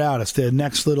pumping it out. It's their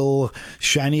next little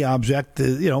shiny object,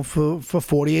 for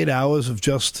 48 hours of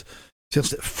just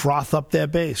froth up their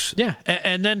base. Yeah,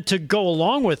 and then to go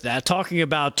along with that, talking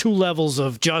about two levels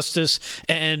of justice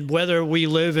and whether we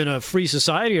live in a free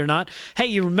society or not. Hey,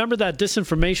 you remember that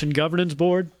Disinformation Governance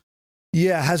Board?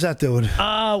 Yeah, how's that doing?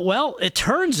 Well, it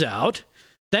turns out,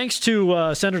 thanks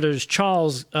to Senators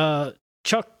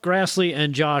Chuck Grassley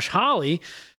and Josh Hawley,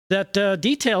 that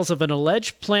details of an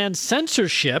alleged planned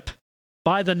censorship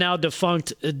by the now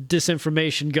defunct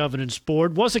Disinformation Governance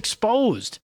Board was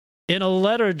exposed. In a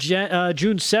letter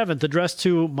June 7th addressed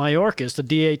to Mayorkas, the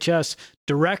DHS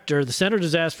director, the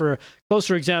senators asked for a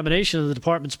closer examination of the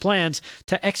department's plans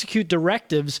to execute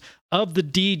directives of the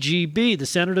DGB. The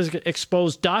senators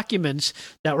exposed documents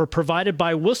that were provided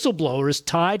by whistleblowers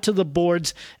tied to the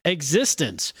board's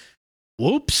existence.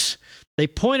 Whoops. They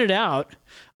pointed out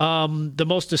the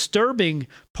most disturbing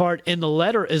part in the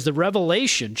letter is the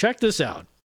revelation, check this out,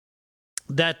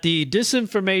 that the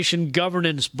Disinformation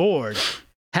Governance Board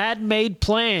had made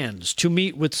plans to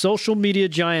meet with social media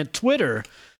giant Twitter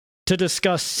to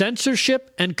discuss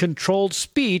censorship and controlled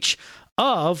speech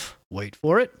of, wait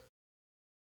for it,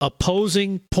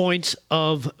 opposing points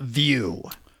of view.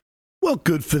 Well,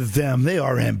 good for them. They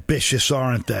are ambitious,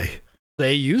 aren't they?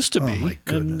 They used to be,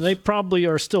 and they probably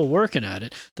are still working at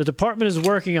it. The department is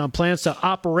working on plans to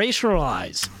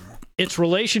operationalize its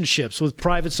relationships with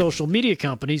private social media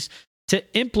companies to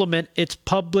implement its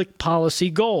public policy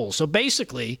goals. So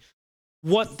basically,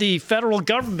 what the federal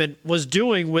government was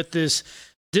doing with this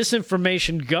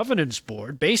Disinformation Governance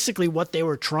Board, basically what they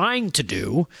were trying to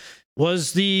do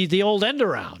was the old end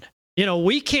around.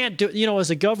 We can't do, as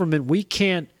a government, we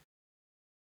can't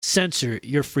censor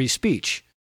your free speech.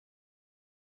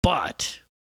 But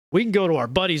we can go to our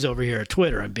buddies over here at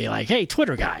Twitter and be like, hey,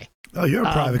 Twitter guy. Oh, you're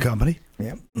a private company.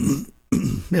 Yeah.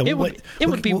 It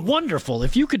would be wonderful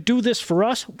if you could do this for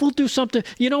us. We'll do something.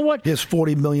 You know what? Here's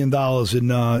 $40 million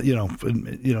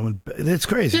it's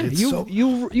crazy. Yeah,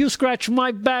 you scratch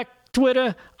my back,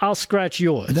 Twitter, I'll scratch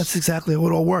yours. And that's exactly how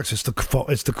it all works. It's the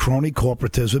crony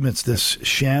corporatism. It's this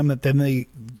sham that then they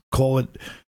call it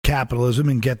capitalism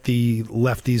and get the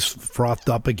lefties frothed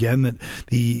up again, that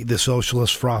the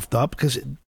socialists frothed up, because it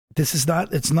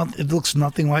looks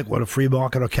nothing like what a free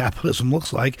market or capitalism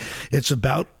looks like. It's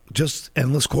about just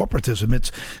endless corporatism.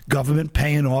 It's government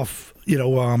paying off, it's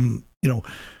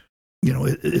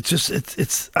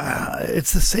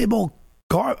the same old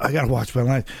I gotta watch my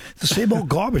life. It's the same old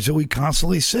garbage that we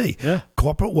constantly see. Yeah.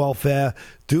 Corporate welfare,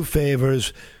 do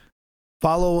favors,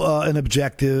 follow an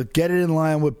objective, get it in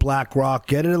line with BlackRock,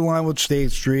 get it in line with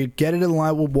State Street, get it in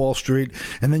line with Wall Street,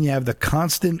 and then you have the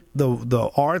constant the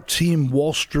our team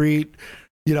Wall Street,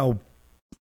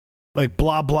 like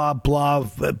blah blah blah,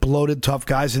 bloated tough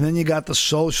guys, and then you got the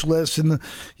socialists and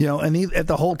at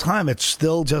the whole time it's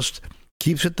still just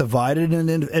keeps it divided, and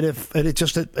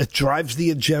it drives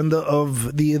the agenda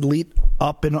of the elite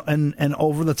up and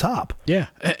over the top. Yeah,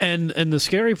 and the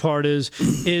scary part is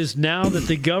now that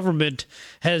the government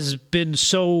has been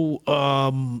so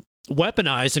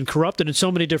weaponized and corrupted in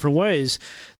so many different ways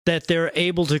that they're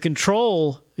able to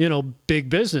control, big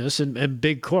business and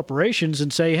big corporations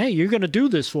and say, hey, you're going to do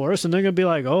this for us. And they're going to be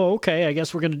like, oh, okay, I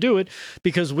guess we're going to do it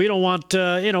because we don't want,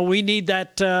 we need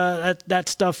that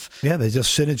stuff. Yeah, they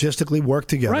just synergistically work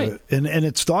together. Right. And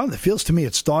it's starting to feel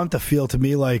to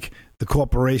me like the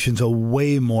corporations are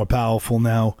way more powerful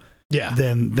now. Yeah.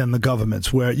 Than the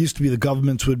governments, where it used to be the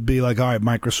governments would be like, all right,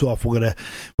 Microsoft, we're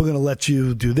gonna let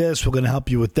you do this, we're gonna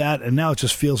help you with that, and now it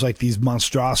just feels like these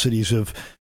monstrosities of,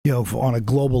 on a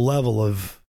global level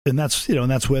and that's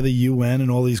where the UN and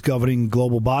all these governing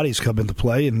global bodies come into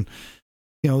play, and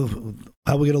how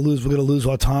are we gonna lose? We're gonna lose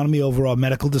autonomy over our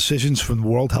medical decisions from the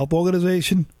World Health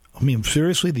Organization. I mean,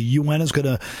 seriously, the UN is going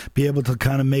to be able to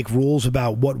kind of make rules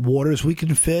about what waters we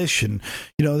can fish. And,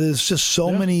 there's just so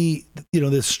many,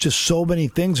 there's just so many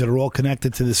things that are all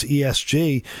connected to this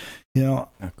ESG,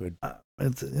 Not good.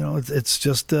 It's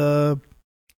just, these are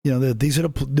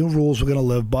the new rules we're going to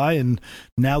live by, and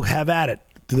now have at it.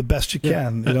 Do the best you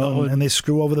can, and they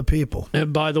screw over the people.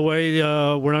 And by the way,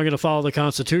 we're not going to follow the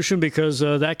Constitution because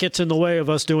that gets in the way of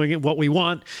us doing what we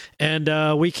want,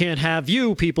 and we can't have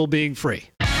you people being free.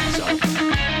 So,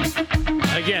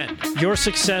 again, your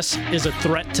success is a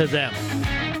threat to them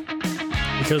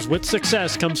because with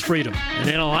success comes freedom, and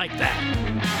they don't like that.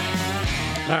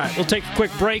 All right, we'll take a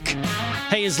quick break.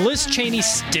 Hey, is Liz Cheney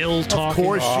still talking? Of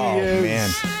course she is. Man.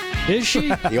 Is she?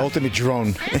 The ultimate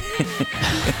drone.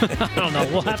 I don't know.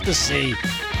 We'll have to see.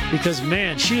 Because,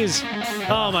 man, she is...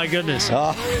 Oh, my goodness.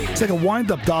 It's like a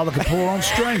wind-up doll that can pull her own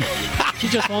string. She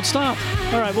just won't stop.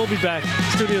 All right, we'll be back.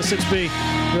 Studio 6B,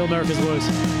 Real America's Voice.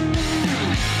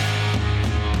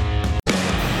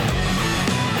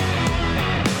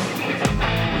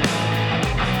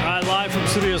 All right, live from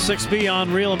Studio 6B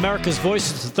on Real America's Voice.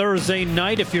 It's a Thursday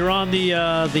night. If you're on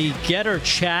the Getter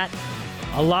chat,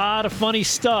 a lot of funny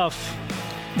stuff.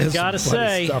 There's gotta some funny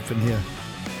say, stuff in here.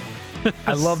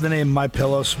 I love the name My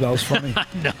Pillow Smells Funny. I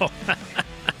know.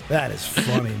 That is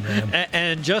funny, man.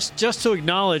 And just to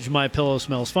acknowledge My Pillow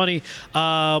Smells Funny,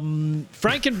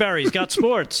 Frankenberry's got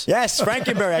sports. Yes,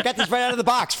 Frankenberry. I got this right out of the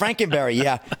box. Frankenberry,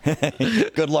 yeah.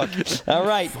 Good luck. All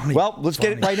right. Funny, well, let's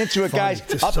get right into it, guys.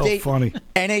 Just Update. So funny.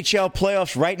 NHL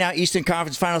playoffs right now. Eastern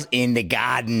Conference Finals in the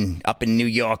Garden up in New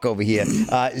York over here.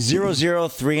 0-0,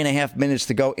 3.5 minutes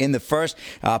to go in the first.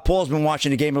 Paul's been watching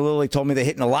the game a little. He told me they're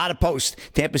hitting a lot of posts.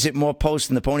 Tampa's hit more posts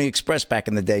than the Pony Express back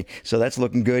in the day. So that's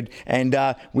looking good. And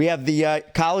we have the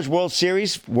College World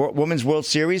Series, Women's World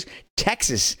Series.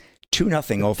 Texas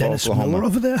 2-0 over Dennis Oklahoma. Miller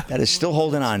over there? That is still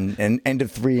holding on, and end of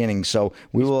 3 innings. So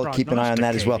we will keep an eye on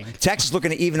that as well. Texas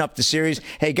looking to even up the series.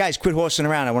 Hey, guys, quit horsing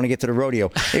around. I want to get to the rodeo.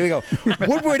 Here we go.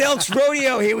 Woodward Elks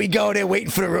Rodeo. Here we go. They're waiting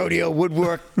for the rodeo.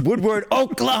 Woodward,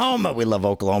 Oklahoma. We love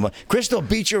Oklahoma. Crystal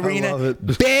Beach Arena. I love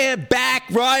it. Bareback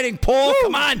riding. Paul,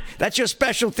 come on. That's your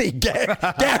specialty. Gary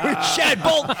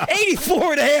Shadbolt,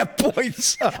 84.5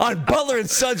 points on Butler and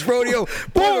Sons Rodeo.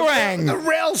 Boomerang. The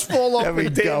rails fall off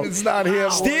when David's not here.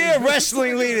 Steer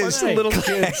wrestling leaders. Little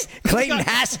kids. Clayton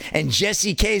Haas and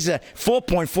Jesse Kaiser,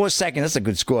 4.4 seconds. That's a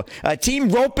good score. Team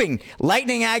roping,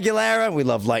 Lightning Aguilera. We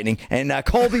love Lightning. And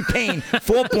Colby Payne,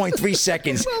 4.3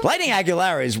 seconds. Lightning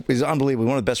Aguilera is unbelievable.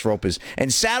 One of the best ropers.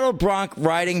 And saddle bronc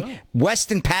riding,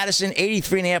 Weston Patterson,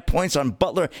 83.5 points on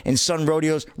Butler and Sun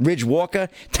Rodeo's Ridge Walker.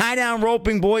 Tie down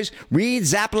roping, boys, Reed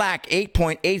Zaplak,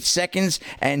 8.8 seconds.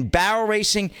 And barrel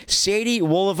racing, Sadie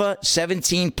Wolliver,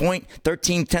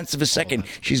 17.13 of a second.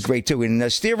 She's great too.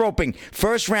 And steer roping,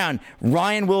 first round,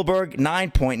 Ryan Wilberg,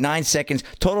 9.9 seconds.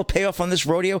 Total payoff on this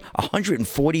rodeo,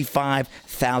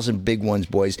 145,000 big ones,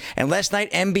 boys. And last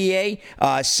night, NBA,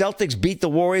 Celtics beat the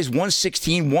Warriors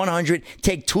 116-100,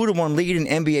 take 2-1 lead in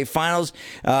NBA Finals.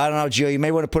 I don't know, Gio, you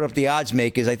may want to put up the odds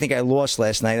makers. I think I lost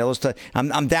last night.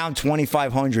 I'm down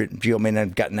 2,500. Gio may not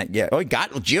have gotten that yet. Oh,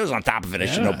 Gio's on top of it. I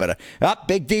should know better. Up,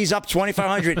 Big D's up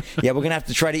 2,500. Yeah, we're going to have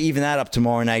to try to even that up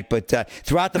tomorrow night. But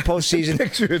throughout the postseason.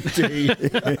 Picture of D.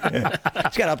 Just got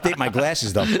to update my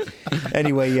glasses, though.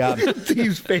 Anyway.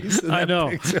 Dee's face in that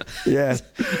picture. Yeah.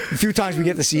 A few times we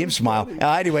get to see him smile.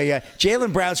 Anyway,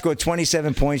 Jaylen Brown scored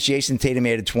 27 points. Jason Tatum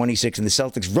added 26. And the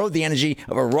Celtics rode the energy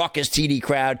of a raucous TD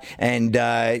crowd. And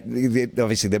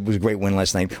obviously, that was a great win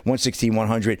last night.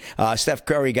 116-100. Steph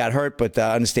Curry got hurt, but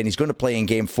understand he's going to play in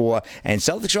Game 4. And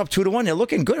Celtics are up 2-1. They're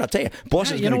looking good, I'll tell you.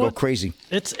 Boston's going to go crazy.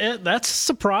 That's a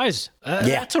surprise.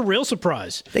 That's a real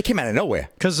surprise. They came out of nowhere.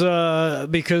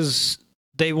 Because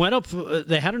they went up.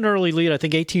 They had an early lead, I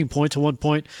think 18 points at one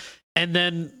point. And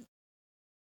then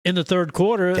in the third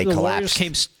quarter, the Warriors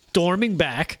came storming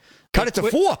back. Cut it to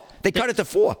 4. They cut it to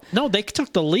 4. No, they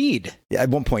took the lead. Yeah, at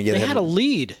one point, yeah. They had a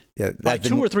lead by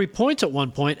 2 or 3 points at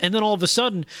one point, and then all of a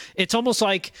sudden, it's almost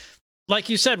like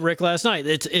you said, Rick, last night.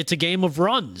 It's a game of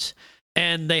runs,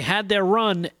 and they had their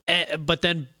run, but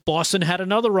then Boston had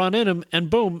another run in them, and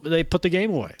boom, they put the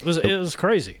game away. It was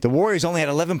crazy. The Warriors only had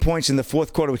 11 points in the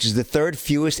fourth quarter, which is the third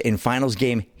fewest in finals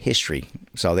game history.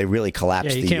 So they really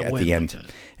collapsed at the end. Like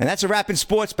and that's a wrap in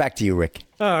sports. Back to you, Rick.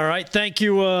 All right. Thank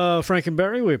you,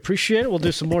 Frankenberry. We appreciate it. We'll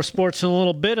do some more sports in a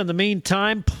little bit. In the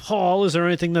meantime, Paul, is there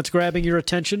anything that's grabbing your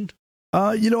attention?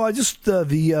 I just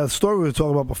the story we were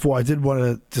talking about before, I did want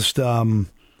to just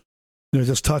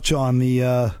just touch on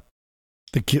the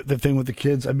thing with the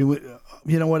kids. I mean,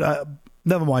 you know what?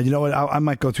 Never mind. You know what? I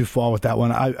might go too far with that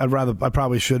one. I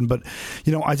probably shouldn't. But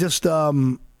I just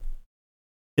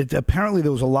apparently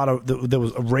there was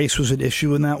race was an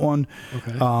issue in that one.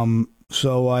 Okay.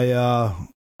 So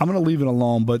I'm going to leave it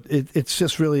alone. But it's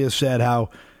just really is sad how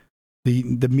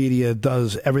the media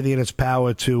does everything in its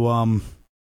power to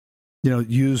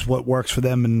use what works for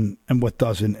them and what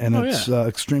doesn't, and it's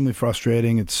extremely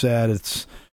frustrating. It's sad. It's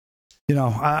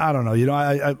I don't know.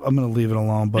 I'm going to leave it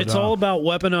alone. But it's all about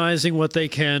weaponizing what they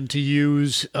can to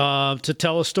use to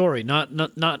tell a story,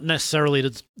 not necessarily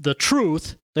the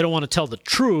truth. They don't want to tell the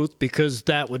truth because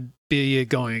that would be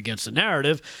going against the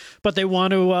narrative, but they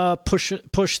want to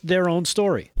push their own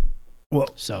story. Well,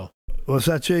 so what's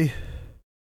that, G?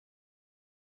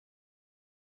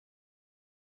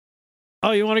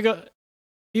 Oh, you want to go?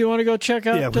 You want to go check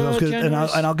out?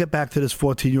 And I'll get back to this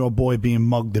 14-year-old boy being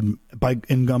mugged in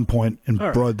gunpoint in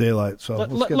broad daylight. So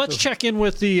let's check in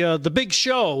with the big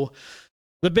show,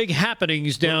 the big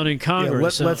happenings down in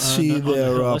Congress. Let's see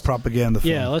their propaganda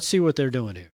film. Yeah, let's see what they're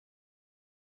doing here.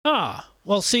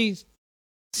 Well, see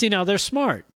now they're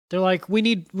smart. They're like, we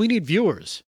need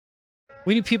viewers.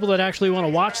 We need people that actually want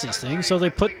to watch these things. So they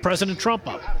put President Trump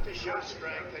up.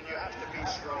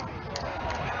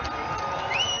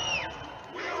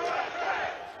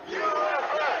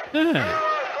 Yeah.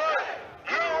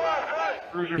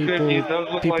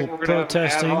 People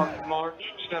protesting.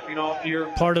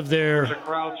 Part of their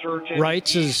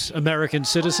rights as American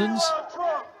citizens.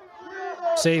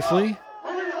 Safely.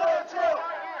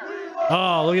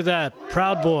 Oh, look at that.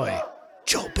 Proud Boy.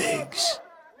 Joe Biggs.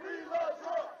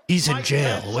 He's in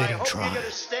jail awaiting trial. We're going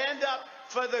to stand up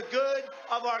for the good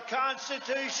of our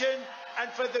Constitution and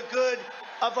for the good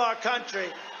of our country.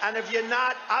 And if you're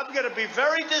not, I'm going to be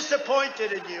very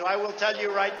disappointed in you. I will tell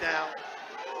you right now.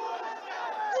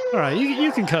 All right,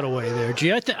 you can cut away there,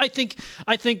 G. I think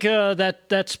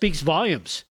that speaks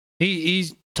volumes.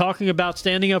 He's talking about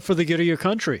standing up for the good of your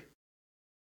country.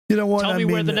 You know what? Tell me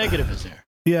where the negative is there.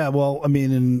 Yeah, well, I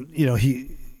mean, and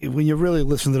when you really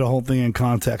listen to the whole thing in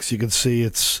context, you can see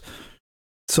it's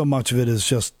so much of it is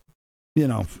just.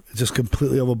 Just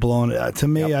completely overblown. To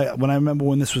me, when I remember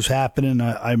when this was happening,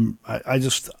 when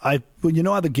you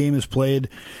know how the game is played,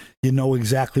 you know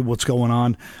exactly what's going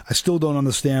on. I still don't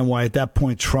understand why at that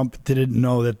point Trump didn't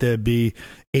know that there'd be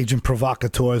agent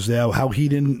provocateurs there, how he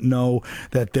didn't know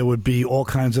that there would be all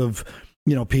kinds of,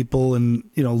 people and,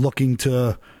 looking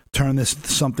to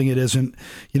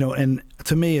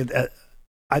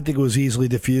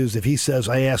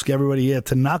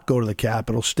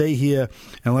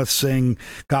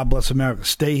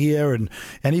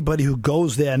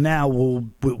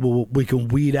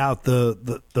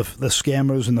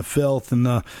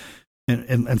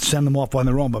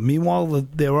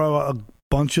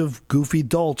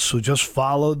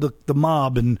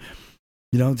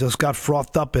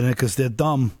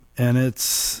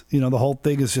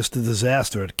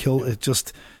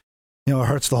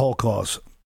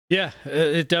Yeah,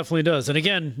 it definitely does. And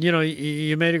again,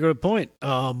 you made a good point.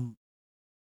 Trump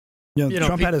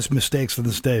had his mistakes for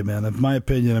this day, man. In my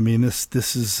opinion, I mean,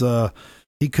 this is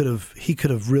he could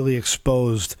have really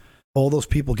exposed all those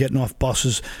people getting off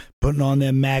buses, putting on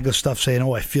their MAGA stuff, saying,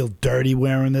 "Oh, I feel dirty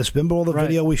wearing this." Remember all the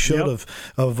video we showed of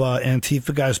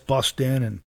Antifa guys bust in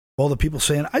and all the people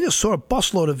saying, I just saw a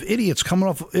busload of idiots coming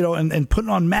off, and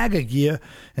putting on MAGA gear,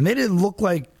 and they didn't look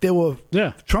like they were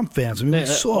Trump fans. I mean, we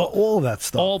saw all of that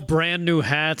stuff. All brand new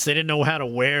hats. They didn't know how to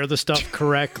wear the stuff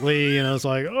correctly. It's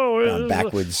like,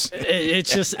 backwards.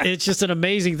 It's just an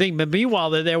amazing thing. But meanwhile,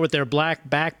 they're there with their black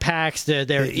backpacks.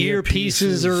 Their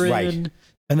earpieces are in.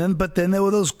 Right. But then there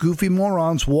were those goofy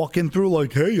morons walking through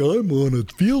like, hey, I'm on a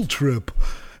field trip.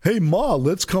 Hey, Ma,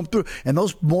 let's come through. And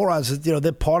those morons,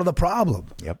 they're part of the problem.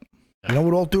 Yep.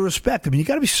 With all due respect, I mean, you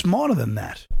got to be smarter than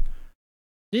that.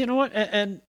 You know what?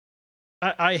 And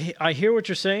I hear what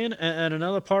you're saying, and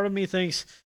another part of me thinks,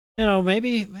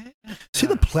 maybe. See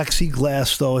the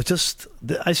plexiglass, though. It's just,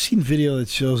 I've seen video that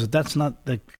shows that's not,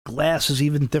 the glass is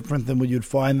even different than what you'd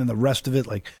find in the rest of it,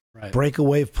 like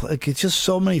breakaway. Like, it's just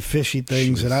so many fishy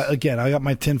things. Jeez. And I got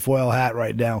my tinfoil hat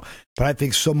right now, but I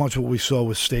think so much of what we saw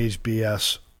was staged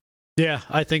BS. Yeah,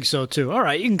 I think so, too. All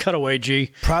right, you can cut away,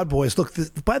 G. Proud Boys. Look,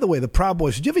 by the way, the Proud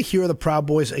Boys, did you ever hear of the Proud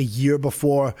Boys a year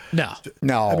before? No.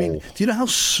 I mean, do you know how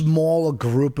small a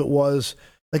group it was?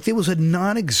 Like, there was a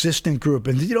non-existent group.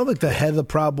 And did you know, like, the head of the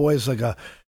Proud Boys, like a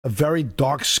very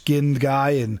dark-skinned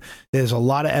guy, and there's a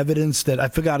lot of evidence that, I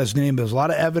forgot his name, but there's a lot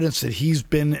of evidence that he's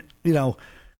been,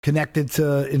 connected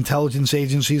to intelligence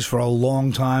agencies for a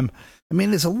long time. I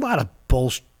mean, there's a lot of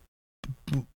bullshit.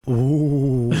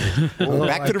 Ooh.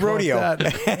 Back to the rodeo. I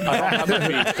don't have the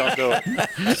beeps. Don't do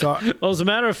it. So, well, as a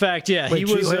matter of fact, wait, he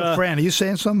was. Fran, are you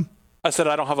saying something? I said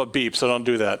I don't have a beep, so don't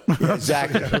do that. Yeah,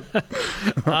 exactly.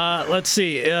 Let's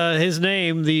see. His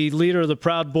name, the leader of the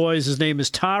Proud Boys, his name is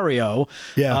Tario.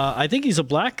 Yeah. I think he's a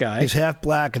black guy. He's half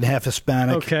black and half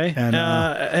Hispanic. Okay.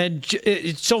 And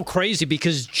it's so crazy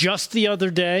because just the other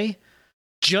day,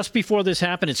 just before this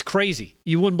happened, it's crazy.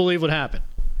 You wouldn't believe what happened.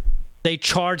 They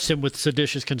charged him with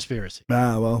seditious conspiracy.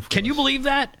 Well. Can you believe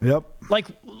that? Yep. Like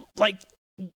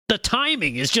the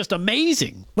timing is just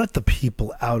amazing. Let the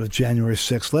people out of January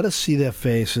 6th. Let us see their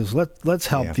faces. Let's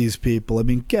help these people. I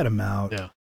mean, get them out. Yeah.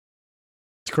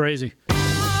 It's crazy. All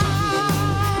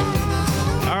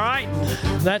right.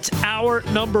 That's hour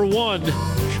number one.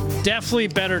 Definitely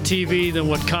better TV than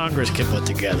what Congress can put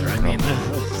together. I mean,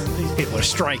 these people are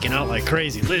striking out like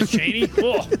crazy. Liz Cheney.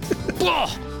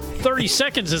 30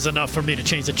 seconds is enough for me to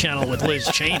change the channel with Liz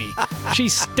Cheney. She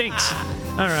stinks.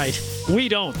 All right. We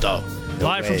don't, though.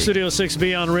 Live from Studio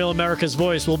 6B on Real America's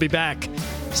Voice. We'll be back.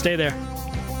 Stay there.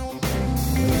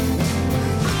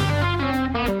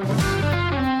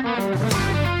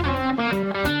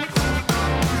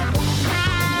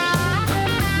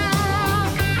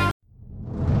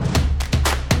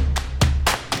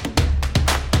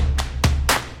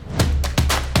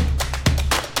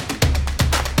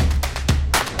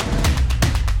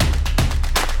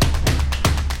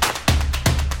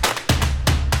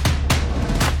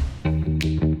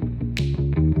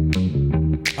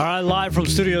 All right, live from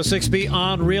Studio 6B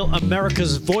on Real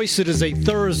America's Voice. It is a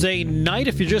Thursday night.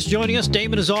 If you're just joining us,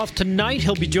 Damon is off tonight.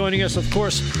 He'll be joining us, of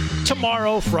course,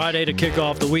 tomorrow, Friday, to kick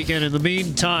off the weekend. In the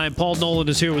meantime, Paul Nolan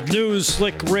is here with news.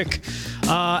 Slick Rick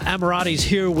Amirati's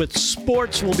here with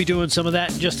sports. We'll be doing some of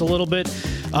that in just a little bit.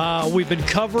 We've been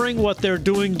covering what they're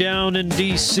doing down in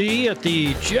D.C. at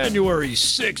the January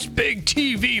 6th big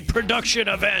TV production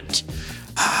event.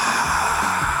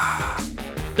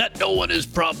 That no one is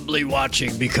probably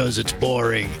watching because it's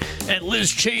boring. And Liz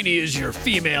Cheney is your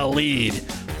female lead.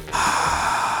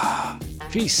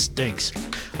 She stinks.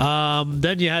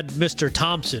 Then you had Mr.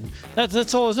 Thompson.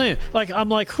 That's all his name. I'm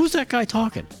like, who's that guy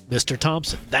talking? Mr.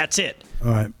 Thompson. That's it.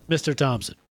 All right. Mr.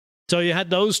 Thompson. So you had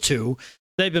those two.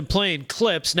 They've been playing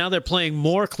clips. Now they're playing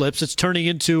more clips. It's turning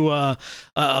into a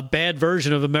bad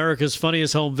version of America's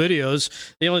Funniest Home Videos.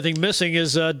 The only thing missing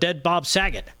is dead Bob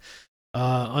Saget.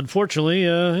 Unfortunately,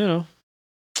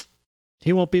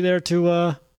 he won't be there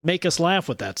to make us laugh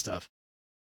with that stuff.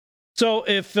 So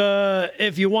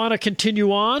if you want to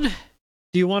continue on,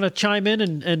 do you want to chime in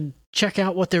and check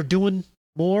out what they're doing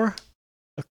more?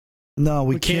 No,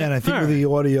 we can't. I think the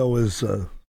audio is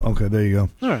okay. There you go.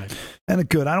 All right. And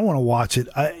good. I don't want to watch it.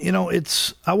 I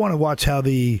want to watch how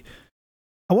the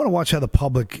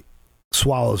public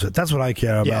swallows it. That's what I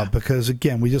care about because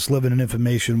again, we just live in an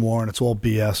information war and it's all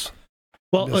BS.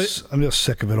 Well, I'm just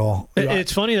sick of it all.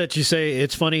 It's funny that you say.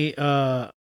 It's funny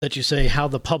that you say how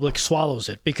the public swallows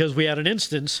it because we had an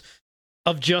instance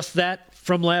of just that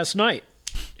from last night.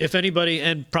 If anybody,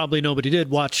 and probably nobody did,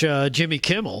 watch Jimmy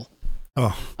Kimmel.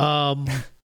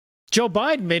 Joe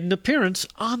Biden made an appearance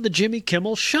on the Jimmy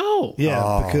Kimmel show.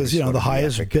 Yeah, because the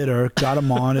highest bidder got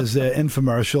him on as the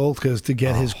infomercial because to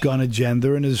get his gun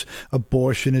agenda and his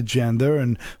abortion agenda,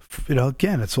 and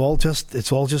again, it's all just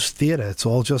theater. It's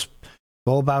all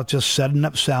about just setting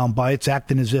up sound bites,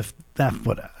 acting as if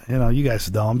you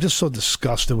guys know. I'm just so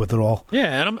disgusted with it all.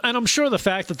 Yeah, and I'm sure the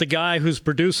fact that the guy who's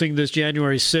producing this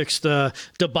January 6th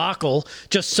debacle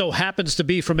just so happens to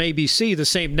be from ABC, the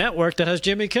same network that has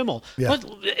Jimmy Kimmel. Yeah.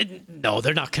 No,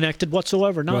 they're not connected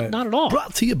whatsoever. Not at all.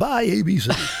 Brought to you by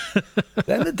ABC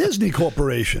and the Disney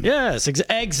Corporation. Yes,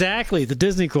 exactly, the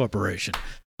Disney Corporation.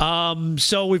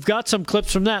 So we've got some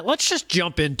clips from that. Let's just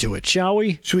jump into it, shall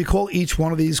we? Should we call each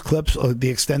one of these clips the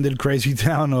extended Crazy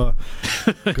Town? Or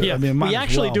yeah, we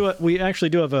actually do it. We actually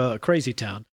do have a Crazy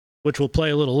Town, which we'll play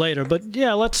a little later. But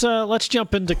yeah, let's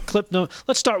jump into clip.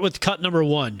 Let's start with cut number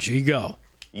 1. G, go.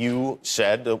 You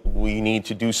said that we need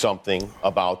to do something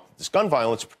about this gun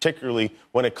violence, particularly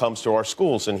when it comes to our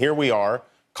schools. And here we are, a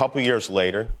couple years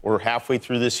later. We're halfway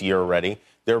through this year already.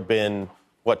 There have been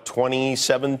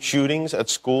 27 shootings at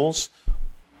schools?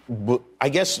 I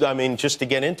guess, just to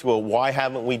get into it, why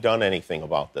haven't we done anything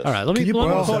about this? All right, let me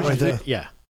pause right there. Yeah.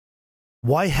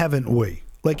 Why haven't we?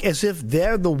 Like, as if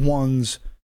they're the ones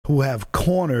who have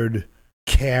cornered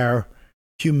care,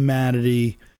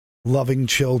 humanity, loving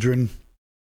children,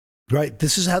 right?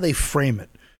 This is how they frame it.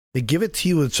 They give it to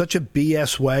you in such a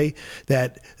BS way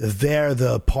that they're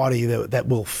the party that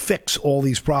will fix all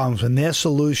these problems, and their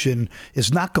solution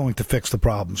is not going to fix the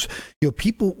problems.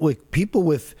 People with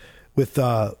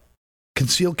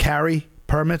concealed carry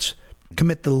permits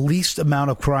commit the least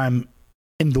amount of crime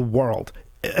in the world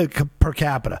per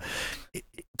capita.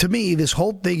 To me, this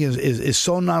whole thing is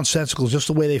so nonsensical, just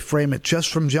the way they frame it, just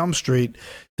from Jump Street,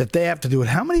 that they have to do it.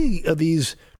 How many of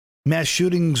these mass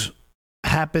shootings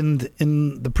happened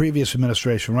in the previous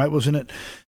administration, right? Wasn't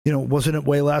it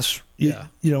way less? Yeah.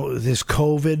 There's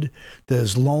COVID,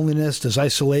 there's loneliness, there's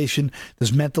isolation,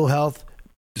 there's mental health,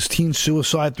 there's teen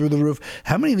suicide through the roof.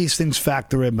 How many of these things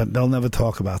factor in, but they'll never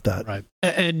talk about that? Right.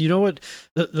 And you know what?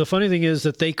 The funny thing is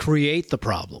that they create the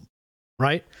problem,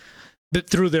 right? But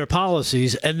through their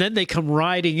policies, and then they come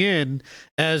riding in,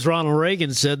 as Ronald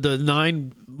Reagan said, the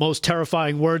 9 most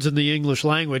terrifying words in the English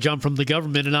language. I'm from the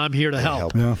government, and I'm here to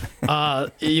help. Yeah.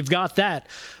 You've got that.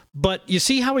 But you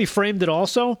see how he framed it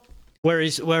also? Where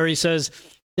he says,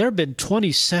 there have been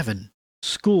 27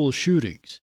 school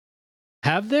shootings.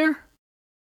 Have there?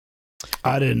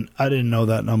 I didn't know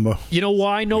that number. You know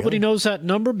why nobody knows that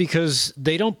number? Because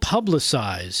they don't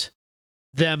publicize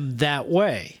them that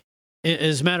way.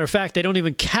 As a matter of fact, they don't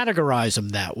even categorize them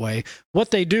that way. What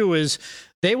they do is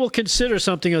they will consider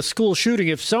something a school shooting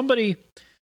if somebody,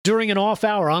 during an off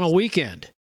hour on a weekend,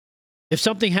 if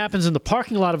something happens in the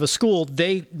parking lot of a school,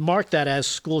 they mark that as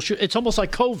school shooting. It's almost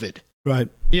like COVID. Right.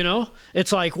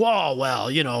 It's like, whoa, well,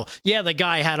 the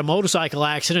guy had a motorcycle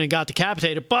accident and got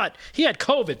decapitated, but he had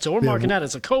COVID, so we're marking that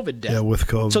as a COVID death. Yeah, with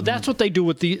COVID. So that's what they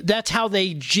do that's how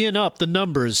they gin up the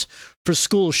numbers for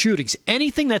school shootings.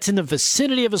 Anything that's in the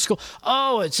vicinity of a school.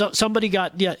 Oh, somebody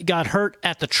got hurt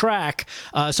at the track.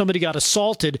 Somebody got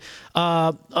assaulted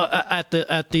at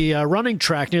the running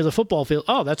track near the football field.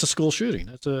 Oh, that's a school shooting.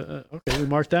 That's okay. We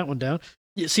marked that one down.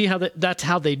 You see how that's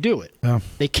how they do it. Yeah.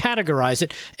 They categorize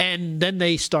it, and then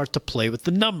they start to play with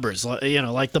the numbers.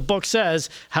 Like the book says,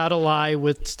 how to lie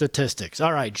with statistics.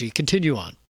 All right, G, continue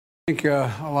on. I think a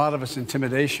lot of it's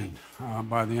intimidation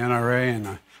by the NRA.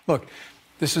 And look,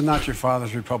 this is not your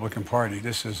father's Republican Party.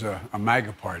 This is a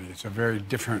MAGA party. It's a very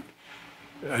different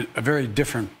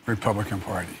Republican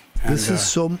Party. And, this is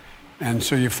so. And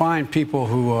so you find people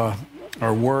who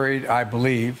are worried, I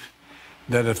believe,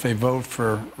 that if they vote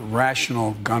for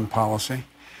rational gun policy,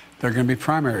 they're going to be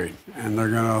primaried, and they're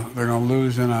going to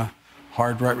lose in a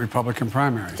hard right Republican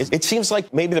primary. It seems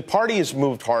like maybe the party has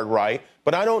moved hard right,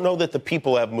 but I don't know that the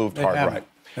people have moved hard right.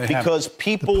 Because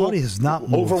people the party has not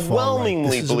moved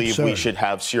overwhelmingly right. believe we should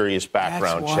have serious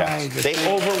background checks. They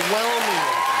overwhelmingly.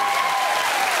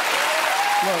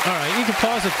 All right, you can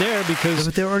pause it there because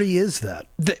but there already is that.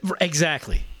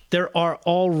 Exactly. there are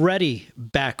already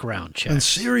background checks. And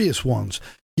serious ones.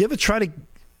 You ever try to...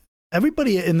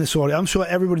 Everybody in this audience, I'm sure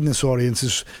everybody in this audience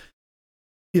is,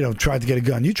 tried to get a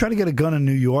gun. You try to get a gun in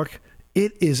New York,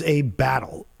 it is a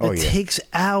battle. It takes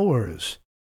hours.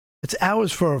 It's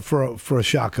hours for a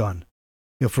shotgun.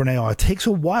 For an AR. It takes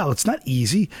a while. It's not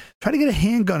easy. Try to get a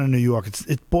handgun in New York.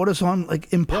 It borders on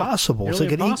impossible. It's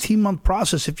like an 18-month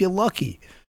process if you're lucky.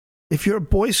 If you're a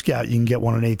Boy Scout, you can get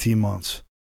one in 18 months.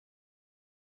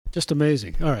 Just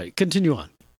amazing. All right, continue on.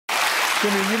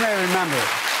 Jimmy, you may remember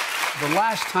the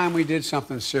last time we did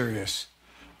something serious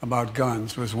about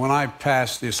guns was when I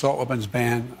passed the assault weapons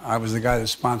ban. I was the guy that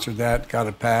sponsored that, got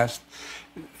it passed,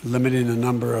 limiting the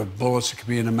number of bullets that could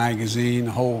be in a magazine,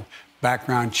 the whole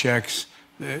background checks,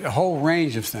 a whole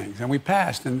range of things. And we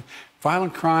passed, and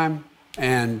violent crime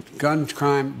and gun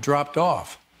crime dropped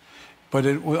off. But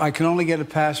I could only get it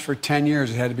passed for 10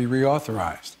 years. It had to be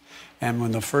reauthorized. And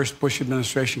when the first Bush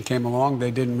administration came along,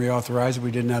 they didn't reauthorize it.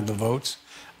 We didn't have the votes.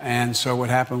 And so what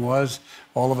happened was,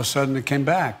 all of a sudden it came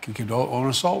back. You could own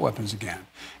assault weapons again.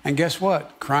 And guess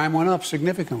what? Crime went up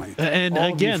significantly. And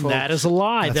again, that is a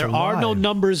lie. There are no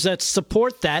numbers that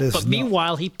support that. But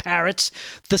meanwhile, he parrots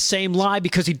the same lie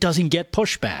because he doesn't get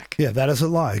pushback. Yeah, that is a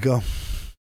lie. Go.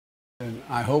 And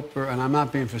I hope, and I'm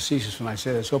not being facetious when I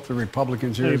say this, hope the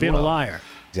Republicans here You're as being well. a liar.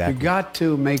 Exactly. We got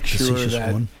to make sure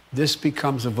that this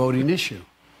becomes a voting issue.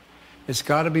 It's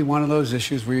got to be one of those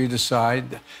issues where you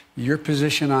decide your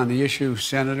position on the issue,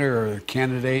 senator or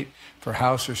candidate for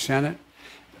House or Senate,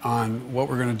 on what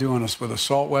we're going to do with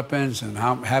assault weapons and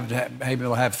how maybe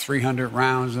they'll have 300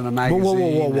 rounds in a magazine.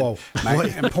 Whoa.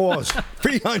 Wait, pause.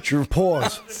 300.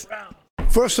 Pause.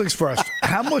 First things first.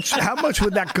 How much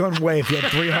would that gun weigh if you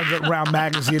had 300-round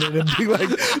magazine? And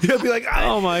you'd be like,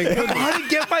 oh my God, honey,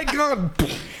 get my gun.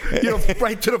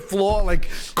 Right to the floor, like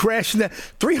crashing that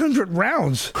 300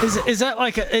 rounds. Is that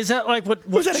like what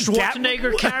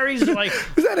Schwarzenegger carries? Like,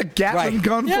 is that a Gatling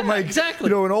gun from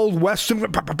exactly. An old Western? Are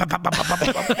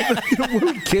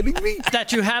you kidding me?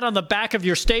 That you had on the back of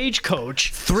your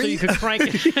stagecoach, so you could crank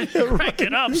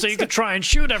it up, so you could try and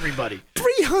shoot everybody.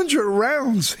 300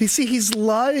 rounds. He's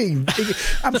lying.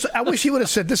 I wish he would have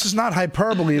said this is not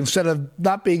hyperbole instead of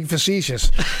not being facetious.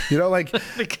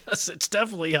 Because it's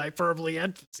definitely hyperbole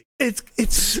and facetious.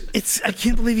 It's I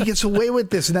can't believe he gets away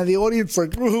with this. And now the audience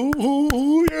like,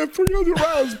 yeah, 300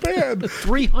 rounds, banned.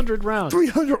 300 rounds.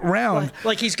 300 rounds.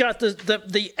 Like he's got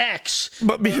the X,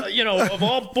 of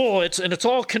all bullets, and it's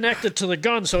all connected to the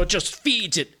gun, so it just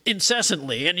feeds it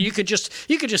incessantly, and you could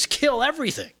just kill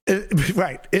everything.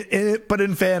 Right. But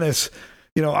in fairness,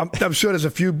 I'm sure there's a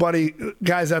few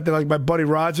guys out there like my buddy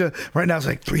Roger. Right now, it's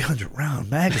like 300-round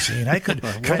magazine.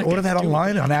 Can I order that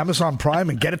online on Amazon Prime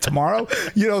and get it tomorrow?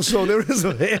 So there is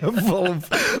a handful of.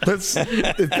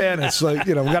 In fairness, we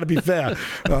got to be fair.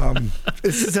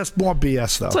 It's just more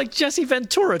BS, though. It's like Jesse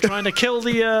Ventura trying to kill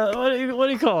the what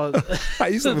do you call it?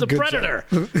 The predator.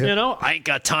 I ain't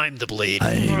got time to bleed.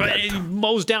 He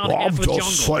mows down half the jungle. I'm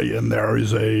just saying there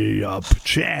is a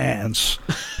chance.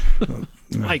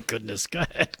 My goodness. Go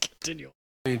ahead. Continue.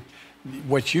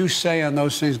 What you say on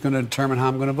those things is going to determine how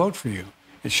I'm going to vote for you.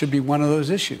 It should be one of those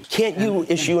issues. Can't you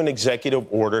issue an executive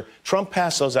order? Trump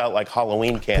passed those out like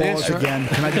Halloween candy. Pause again.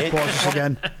 Can I just pause this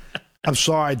again? I'm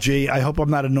sorry, G. I hope I'm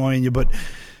not annoying you, but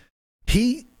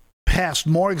he passed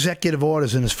more executive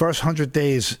orders in his first 100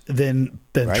 days than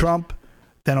Trump,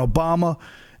 than Obama,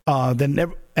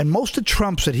 and most of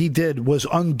Trump's that he did was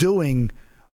undoing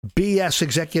BS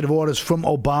executive orders from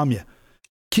Obama.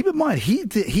 Keep in mind,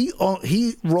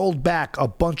 he rolled back a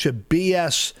bunch of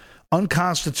BS,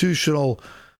 unconstitutional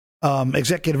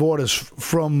executive orders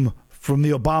from the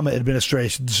Obama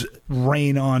administration's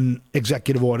reign on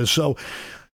executive orders. So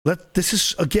this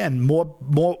is again more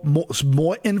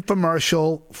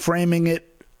infomercial, framing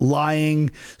it,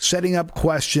 lying, setting up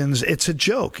questions. It's a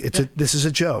joke. This is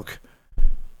a joke.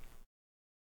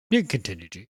 You can continue,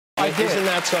 G. Isn't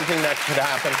that something that could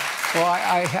happen? Well,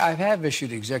 I have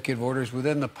issued executive orders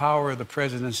within the power of the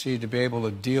presidency to be able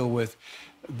to deal with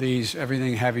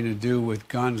everything having to do with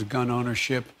guns, gun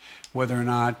ownership, whether or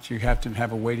not you have to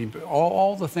have a waiting,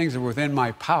 all the things that are within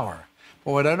my power.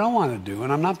 But what I don't want to do,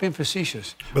 and I'm not being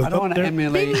facetious, I don't want to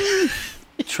emulate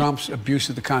Trump's abuse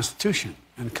of the Constitution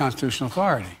and constitutional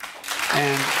authority.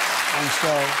 And so,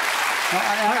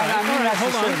 I mean that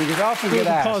sincerely, because I often get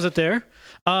asked. Pause it there.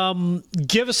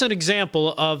 Give us an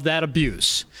example of that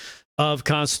abuse of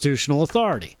constitutional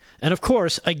authority. And of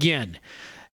course, again,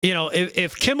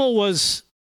 if Kimmel was,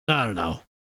 I don't know,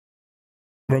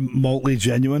 remotely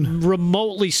genuine,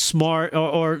 remotely smart,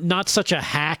 or not such a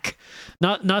hack,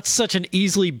 not such an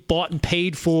easily bought and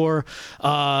paid for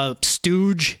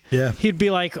stooge. Yeah, he'd be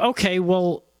like, okay,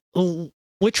 well,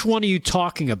 which one are you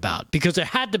talking about? Because there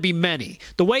had to be many.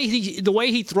 The way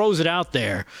he throws it out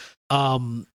there,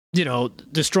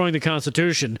 destroying the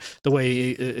Constitution, the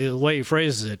way he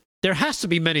phrases it, there has to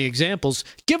be many examples.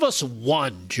 Give us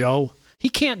one, Joe. He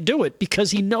can't do it because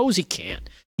he knows he can't.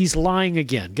 He's lying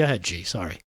again. Go ahead, G.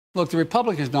 Sorry. Look, the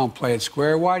Republicans don't play it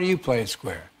square. Why do you play it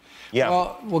square? Yeah.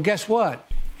 Well, guess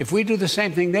what? If we do the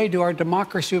same thing they do, our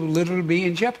democracy will literally be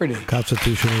in jeopardy.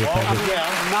 Constitutional Republic.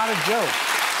 Not a joke.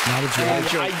 Not a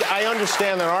joke. I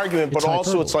understand that argument, but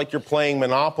also it's like you're playing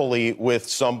Monopoly with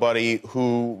somebody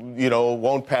who,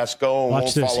 won't pass go and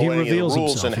won't follow any of the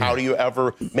rules. And how do you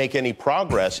ever make any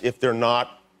progress if they're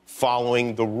not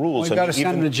following the rules? We got to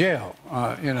send them to jail.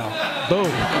 Boom.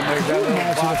 Could you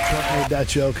imagine if Trump made that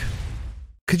joke?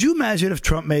 Could you imagine if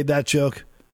Trump made that joke?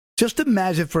 Just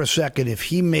imagine for a second if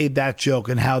he made that joke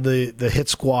and how the hit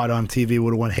squad on TV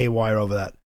would have went haywire over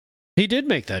that. He did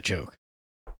make that joke.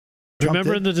 Trump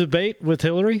Remember in the debate with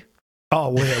Hillary? Oh,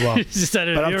 well, but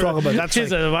I'm talking about that's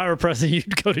if I were president,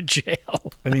 you'd go to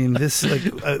jail. I mean, this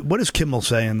what is Kimmel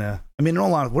saying there? I mean, in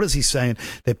all honesty, what is he saying?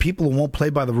 That people who won't play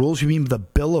by the rules? You mean the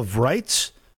Bill of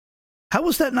Rights? How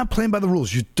is that not playing by the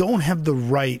rules? You don't have the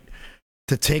right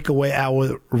to take away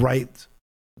our right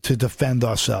to defend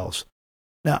ourselves.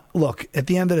 Now, look, at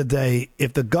the end of the day,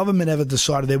 if the government ever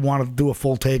decided they want to do a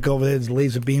full takeover, there's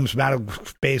laser beams from outer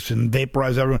space and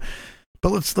vaporize everyone. But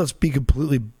let's be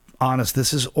completely honest.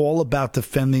 This is all about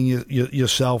defending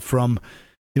yourself from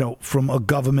a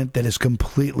government that is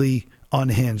completely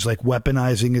unhinged, like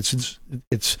weaponizing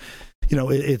its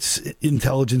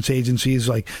intelligence agencies,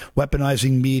 like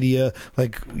weaponizing media,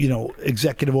 like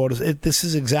executive orders. This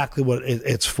is exactly what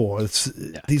it's for.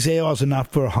 These ARs are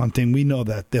not for hunting. We know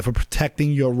that they're for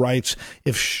protecting your rights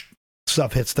if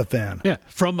stuff hits the fan. Yeah,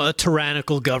 from a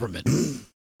tyrannical government.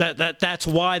 That's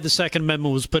why the Second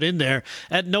Amendment was put in there.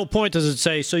 At no point does it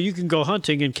say, so you can go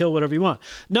hunting and kill whatever you want.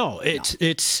 No,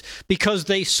 it's because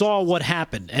they saw what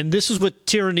happened. And this is what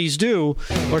tyrannies do,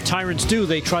 or tyrants do.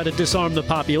 They try to disarm the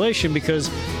population because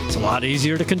it's a lot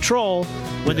easier to control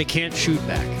when they can't shoot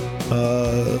back.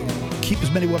 Keep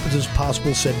as many weapons as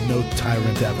possible, said no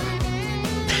tyrant ever.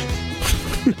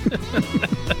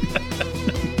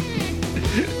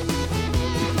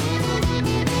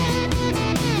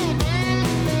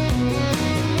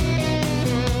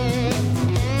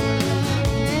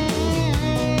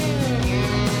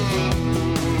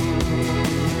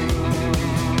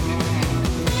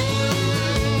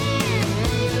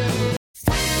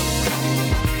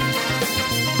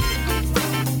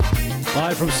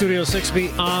 Live from Studio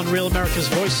 6B on Real America's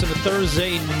Voice on a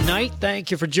Thursday night. Thank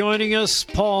you for joining us.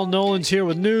 Paul Nolan's here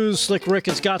with news. Slick Rick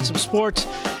has got some sports.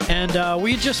 And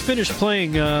we just finished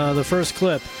playing the first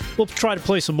clip. We'll try to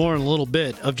play some more in a little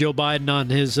bit of Joe Biden on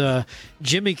his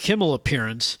Jimmy Kimmel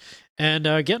appearance. And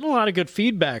getting a lot of good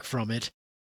feedback from it.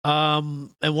 And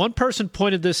one person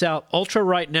pointed this out. Ultra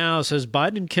Right Now says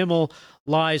Biden and Kimmel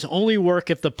lies only work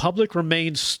if the public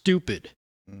remains stupid.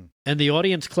 And the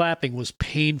audience clapping was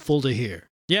painful to hear.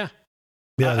 Yeah.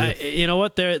 You know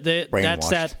what? That's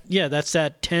that. Yeah, that's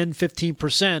that 10,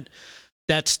 15%.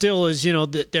 That still is,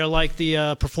 they're like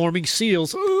the performing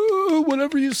seals.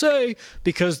 Whatever you say,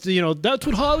 because that's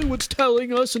what Hollywood's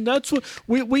telling us, and that's what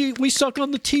we suck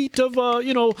on the teat of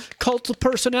cult of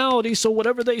personality. So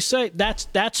whatever they say,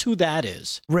 that's who that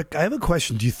is. Rick, I have a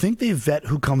question. Do you think they vet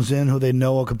who comes in, who they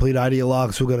know are complete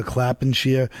ideologues, who are going to clap and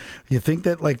cheer? You think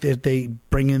that if they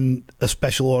bring in a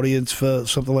special audience for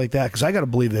something like that? Because I got to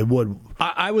believe they would.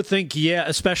 I would think, yeah,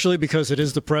 especially because it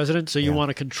is the president, so you want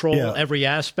to control every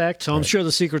aspect. So I'm sure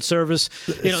the Secret Service,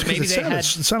 maybe it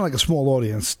sounded like a small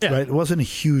audience, right? It wasn't a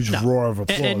huge roar of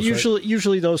applause. And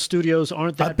usually those studios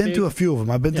aren't that big. I've been to a few of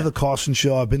them. I've been to the Carson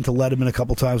Show. I've been to Letterman a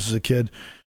couple times as a kid.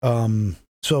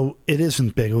 So it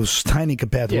isn't big. It was tiny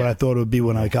compared to what I thought it would be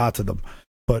when I got to them.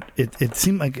 But it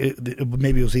seemed like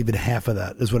maybe it was even half of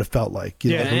that is what it felt like.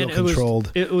 And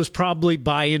controlled. It was probably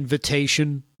by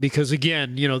invitation because,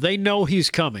 again, they know he's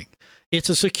coming. It's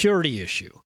a security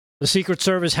issue. The Secret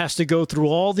Service has to go through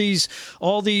all these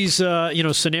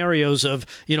scenarios of,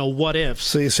 what ifs.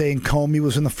 So you're saying Comey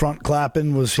was in the front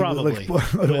clapping? Was probably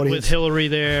with Hillary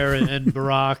there and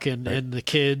Barack and the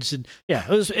kids, and it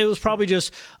was probably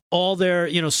just all their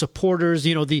supporters.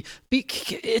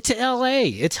 It's L.A.,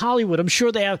 it's Hollywood. I'm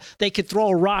sure they could throw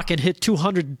a rock and hit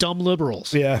 200 dumb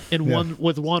liberals.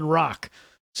 With one rock.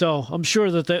 So I'm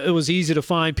sure that it was easy to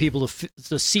find people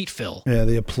to seat fill. Yeah,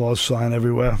 the applause sign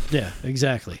everywhere. Yeah,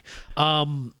 exactly.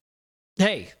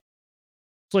 Hey,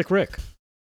 Slick Rick.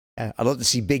 I'd love to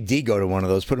see Big D go to one of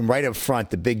those. Put him right up front.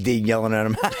 The Big D yelling at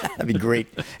him. That'd be great.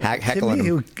 Heckling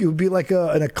him. It would be like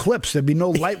an eclipse. There'd be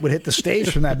no light would hit the stage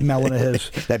from that melon of his.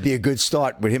 That'd be a good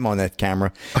start with him on that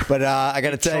camera. But I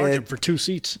got to tell you, for 2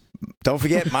 seats. Don't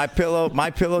forget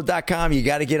MyPillow.com. You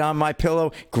got to get on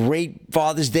MyPillow. Great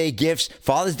Father's Day gifts.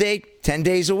 Father's Day, 10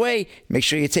 days away. Make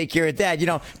sure you take care of Dad. You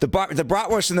know, the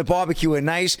bratwurst and the barbecue are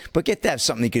nice, but get to have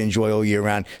something you can enjoy all year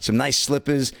round. Some nice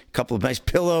slippers, a couple of nice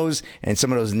pillows, and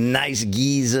some of those nice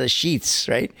Giza sheets,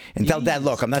 right? And tell Dad,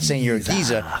 look, I'm not saying you're a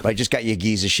Giza, but I just got you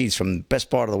Giza sheets from the best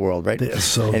part of the world, right?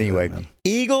 Anyway, good,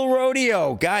 Eagle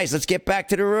Rodeo. Guys, let's get back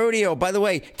to the rodeo. By the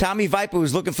way, Tommy Viper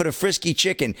was looking for the Frisky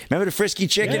Chicken. Remember the Frisky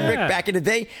Chicken, Rick, back in the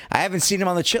day? I haven't seen him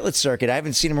on the Chitlett circuit. I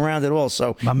haven't seen him around at all.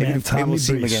 So maybe we'll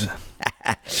see him again.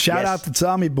 Shout out to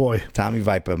Tommy Boy. Tommy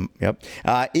Viper. Yep.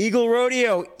 Eagle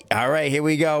Rodeo. All right, here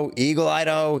we go. Eagle,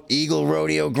 Idaho, Eagle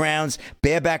Rodeo grounds.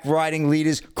 Bareback riding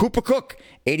leaders. Cooper Cook,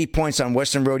 80 points on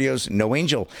Western Rodeos. No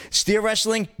Angel. Steer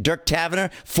wrestling. Dirk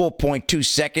Tavener, 4.2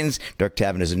 seconds. Dirk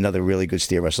Tavener is another really good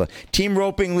steer wrestler. Team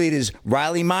roping leaders.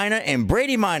 Riley Minor and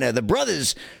Brady Minor, the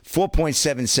brothers,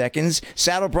 4.7 seconds.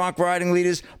 Saddle bronc riding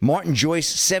leaders. Martin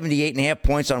Joyce, 78.5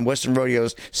 points on Western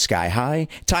Rodeos. Sky High.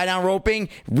 Tie down roping.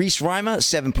 Reese Reimer,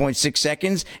 7.6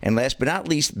 seconds. And last but not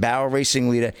least, Bauer racing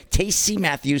leader Tacey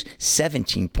Matthews,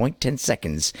 17.10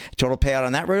 seconds. Total payout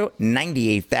on that rodeo,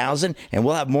 $98,000. And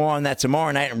we'll have more on that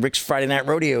tomorrow night on Rick's Friday Night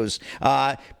Rodeos.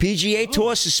 PGA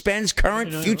Tour suspends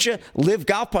current, future live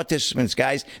golf participants,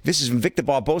 guys. This is from Victor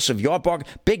Barbosa of Yardbark.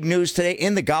 Big news today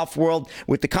in the golf world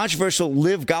with the controversial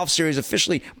live golf series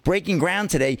officially breaking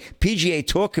ground today. PGA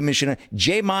Tour Commissioner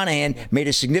Jay Monahan made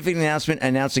a significant announcement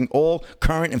announcing all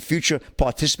current and future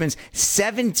participants.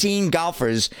 17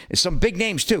 golfers, some big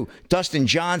names too. Dustin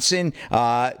Johnson,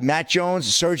 Matt Jones,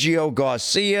 Sergio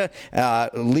Garcia,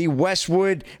 Lee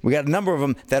Westwood. We got a number of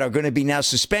them that are going to be now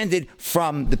suspended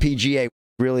from the PGA.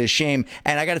 Really a shame.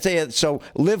 And I got to tell you, so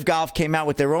Live Golf came out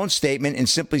with their own statement and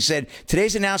simply said,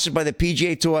 today's announcement by the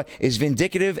PGA Tour is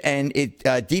vindicative and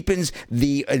it deepens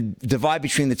the divide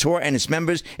between the tour and its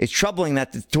members. It's troubling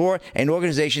that the tour, an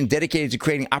organization dedicated to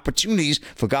creating opportunities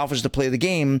for golfers to play the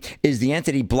game, is the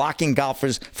entity blocking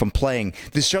golfers from playing.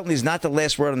 This certainly is not the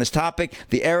last word on this topic.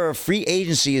 The era of free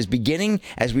agency is beginning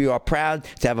as we are proud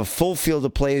to have a full field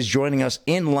of players joining us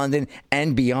in London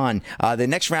and beyond. The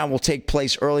next round will take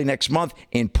place early next month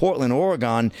in Portland,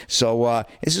 Oregon. So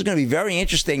this is going to be very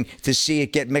interesting to see it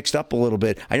get mixed up a little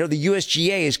bit. I know the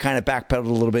USGA is kind of backpedaled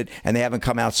a little bit and they haven't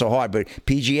come out so hard, but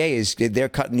PGA they're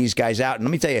cutting these guys out. And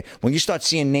let me tell you, when you start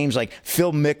seeing names like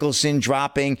Phil Mickelson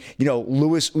dropping,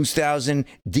 Louis Oosthuizen,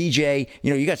 DJ,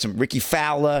 you got some Ricky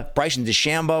Fowler, Bryson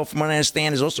DeChambeau, from what I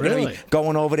understand, is also going to be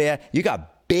going over there. You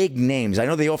got big names. I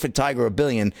know they offered Tiger $1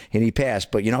 billion and he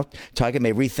passed, but Tiger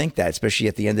may rethink that, especially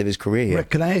at the end of his career here.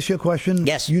 Rick, can I ask you a question?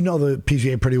 Yes. You know the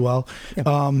PGA pretty well.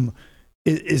 Yeah.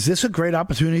 Is this a great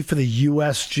opportunity for the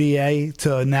USGA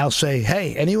to now say,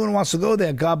 hey, anyone who wants to go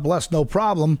there, God bless, no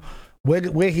problem.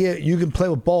 We're here. You can play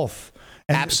with both.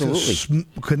 And absolutely.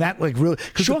 Can that really?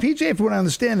 Because the PGA, from what I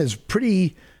understand, is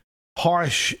pretty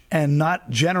harsh and not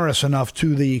generous enough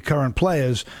to the current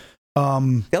players.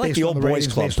 They're like the old boys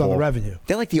club based on the revenue.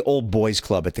 They're like the old boys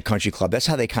club at the country club. That's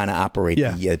how they kind of operate the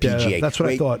PGA. Yeah, that's what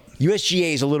I thought.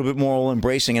 USGA is a little bit more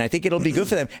all-embracing, and I think it'll be good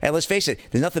for them. And let's face it,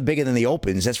 there's nothing bigger than the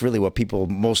Opens. That's really what people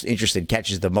most interested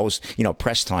catches the most,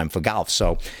 press time for golf.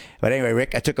 So, but anyway,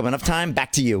 Rick, I took up enough time.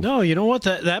 Back to you. No, you know what?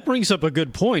 That brings up a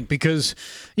good point because,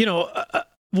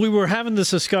 we were having this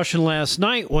discussion last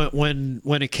night when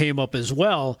it came up as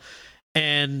well,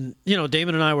 and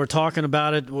Damon and I were talking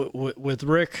about it with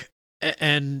Rick.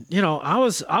 And,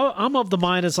 I'm of the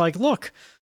mind, it's like, look,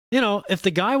 if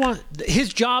the guy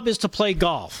his job is to play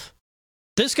golf.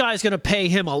 This guy's going to pay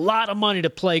him a lot of money to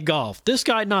play golf. This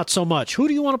guy, not so much. Who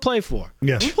do you want to play for?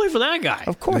 Yes. You play for that guy.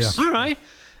 Of course. Yeah. All right.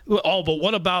 Oh, but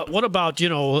what about the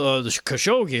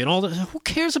Khashoggi and all that? Who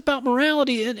cares about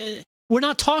morality? And we're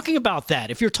not talking about that.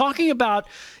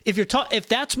 If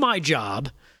that's my job,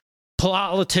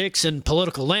 politics and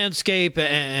political landscape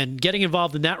and getting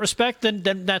involved in that respect, then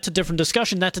that's a different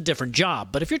discussion. That's a different job.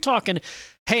 But if you're talking,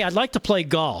 hey, I'd like to play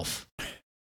golf.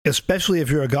 Especially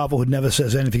if you're a golfer who never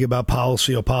says anything about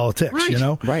policy or politics,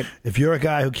 Right. If you're a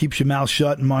guy who keeps your mouth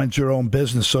shut and minds your own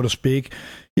business, so to speak,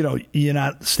 you're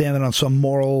not standing on some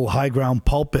moral high ground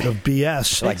pulpit of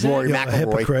BS. Like Rory McIlroy. A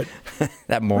hypocrite.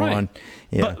 That moron. Right.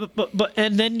 Yeah. But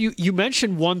and then you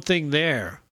mentioned one thing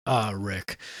there,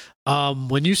 Rick.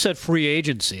 When you said free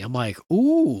agency, I'm like,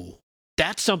 ooh,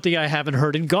 That's something I haven't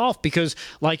heard in golf because,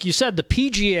 like you said, the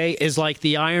PGA is like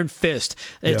the iron fist.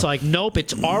 It's like, nope,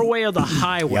 it's our way or the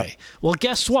highway. Yep. Well,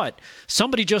 guess what?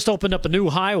 Somebody just opened up a new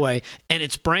highway, and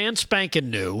it's brand spanking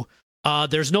new.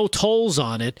 There's no tolls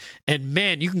on it, and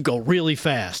man, you can go really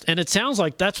fast. And it sounds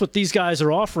like that's what these guys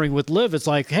are offering with LIV. It's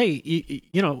like, hey,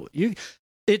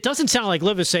 it doesn't sound like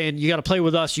LIV is saying you got to play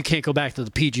with us. You can't go back to the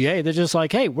PGA. They're just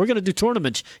like, hey, we're going to do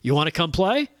tournaments. You want to come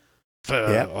play?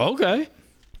 Okay.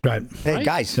 Right. Hey,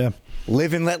 guys,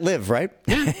 live and let live, right?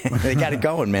 They got it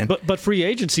going, man. But free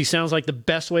agency sounds like the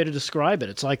best way to describe it.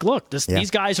 It's like, look, these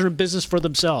guys are in business for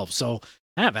themselves, so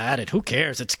have at it. Who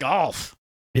cares? It's golf.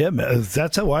 Yeah, man,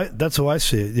 that's how I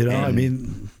see it. I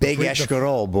mean, big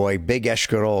Escarole, boy, big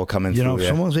Escarole coming through.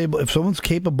 If someone's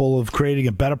capable of creating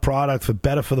a better product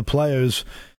for the players,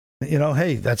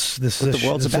 hey, this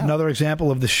is another example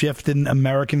of the shift in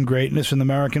American greatness in the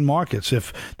American markets.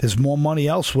 If there's more money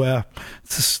elsewhere,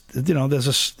 there's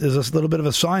a little bit of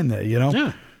a sign there.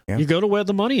 Yeah. You go to where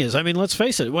the money is. I mean, let's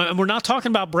face it. We're not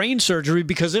talking about brain surgery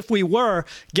because if we were,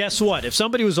 guess what? If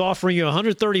somebody was offering you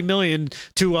 $130 million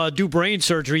to do brain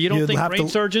surgery, you don't think brain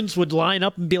surgeons would line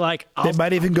up and be like, they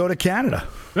might even go to Canada.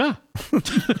 Yeah.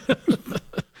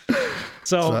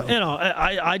 So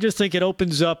I just think it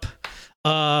opens up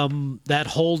that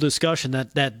whole discussion,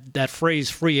 that phrase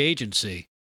free agency.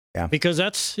 Yeah. Because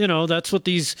that's what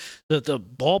the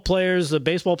ball players, the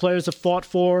baseball players have fought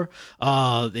for, the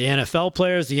NFL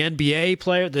players, the NBA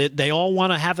player, they all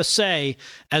want to have a say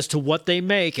as to what they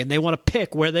make, and they want to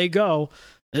pick where they go.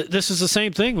 This is the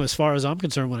same thing as far as I'm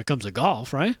concerned when it comes to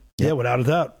golf, right? Yeah, without a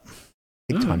doubt.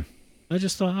 Big time. I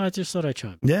just thought I'd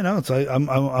chime. Yeah, no,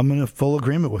 I'm in full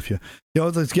agreement with you.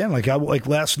 Again, like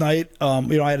last night,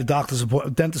 I had a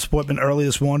dentist appointment early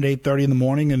this morning, 8:30 in the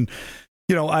morning, and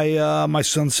my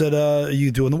son said, "Are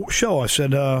you doing the show?" I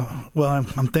said, "Well,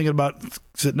 I'm thinking about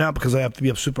sitting out because I have to be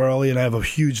up super early and I have a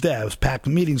huge day. I was packed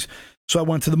with meetings." So I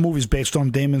went to the movies based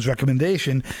on Damon's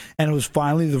recommendation, and it was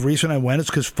finally the reason I went is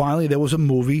because finally there was a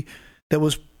movie that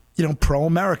was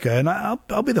pro-America. And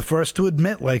I'll be the first to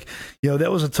admit,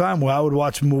 there was a time where I would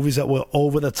watch movies that were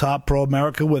over the top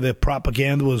pro-America, where the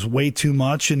propaganda was way too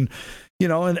much, and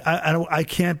and I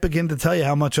can't begin to tell you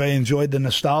how much I enjoyed the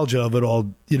nostalgia of it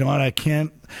all, and I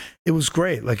can't. It was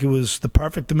great. It was the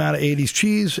perfect amount of 80s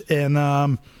cheese, and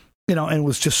and it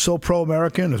was just so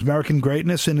pro-American. It was American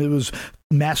greatness, and it was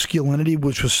masculinity,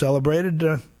 which was celebrated.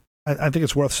 I think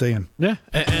it's worth seeing. Yeah,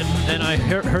 and I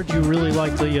heard you really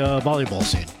like the volleyball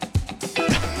scene.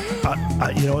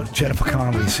 Jennifer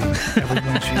Connelly scene.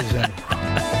 Everyone she is in.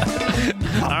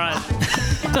 All right.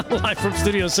 Live from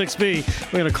Studio 6B.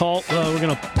 We're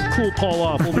gonna cool Paul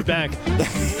off. We'll be back.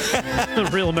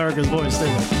 Real America's Voice.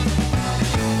 Stay with us.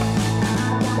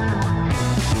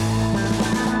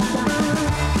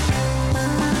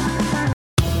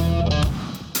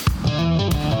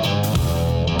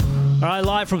 All right,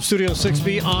 live from Studio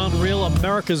 6B on Real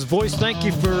America's Voice. Thank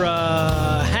you for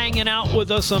hanging out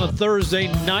with us on a Thursday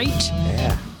night.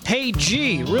 Yeah. Hey,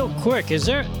 G, real quick, is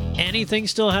there anything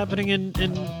still happening in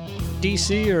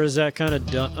D.C., or is that kind of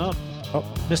done? Oh,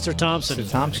 Mr. Thompson. Mr.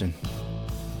 Thompson.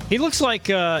 He looks like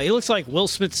Will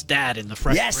Smith's dad in The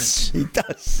Fresh Prince. Yes, he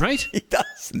does. Right? He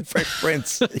does in The Fresh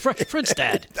Prince. The Fresh Prince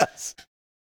dad. He does.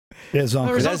 Yeah, his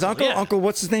uncle. Is that his uncle? Yeah. Uncle,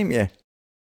 what's his name? Yeah.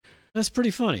 That's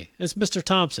pretty funny. It's Mr.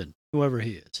 Thompson, whoever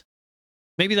he is.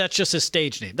 Maybe that's just his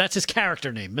stage name. That's his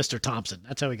character name, Mr. Thompson.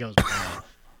 That's how he goes by.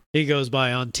 He goes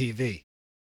by on TV.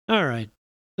 All right.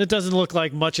 It doesn't look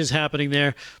like much is happening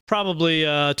there. Probably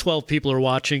 12 people are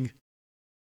watching.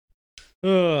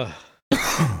 But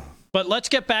let's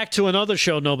get back to another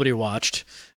show nobody watched.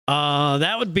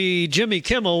 That would be Jimmy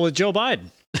Kimmel with Joe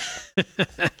Biden.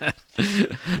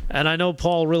 And I know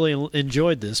Paul really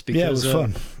enjoyed this because it was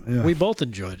fun. Yeah. We both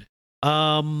enjoyed it.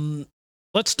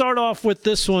 Let's start off with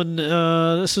this one.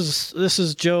 This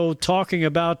is Joe talking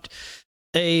about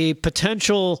a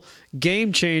potential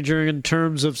game changer in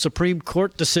terms of Supreme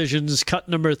Court decisions. Cut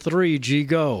number 3, G,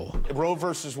 go. Roe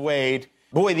versus Wade.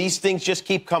 Boy, these things just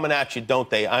keep coming at you, don't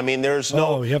they? I mean, there's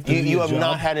no. You have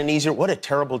not had an easier. What a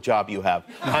terrible job you have.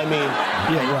 I mean,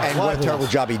 and what a terrible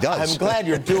job he does. I'm glad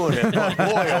you're doing it, but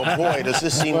boy, oh boy, does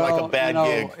this seem like a bad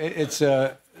gig. It's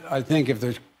I think if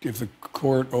the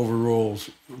court overrules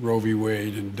Roe v.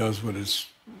 Wade and does what it's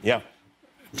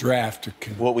draft,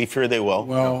 what we fear they will.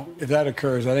 Well, if that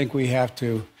occurs, I think we have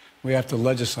to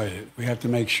legislate it. We have to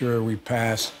make sure we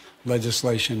pass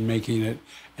legislation making it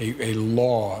a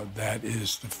law that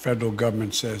is the federal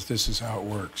government says this is how it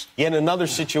works. Yet another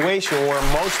situation where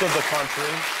most of the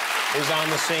country is on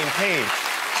the same page.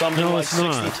 something like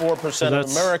 64%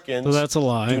 of Americans so that's a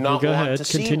lie. do not Go want ahead. to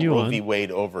see Continue Roe on. v.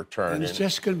 Wade overturned. And it's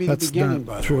just going to be the That's beginning, not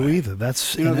by the true way. either.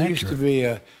 That's there inaccurate. used to be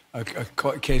a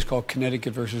case called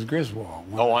Connecticut versus Griswold.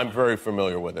 Oh, I'm very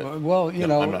familiar with it. Well, you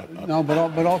know, no,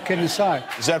 but all kidding aside.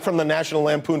 Is that from the National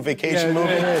Lampoon Vacation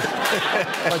movie? It is.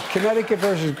 But Connecticut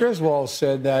versus Griswold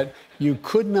said that you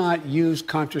could not use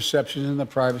contraception in the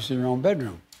privacy of your own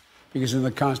bedroom because in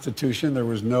the Constitution there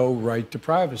was no right to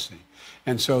privacy.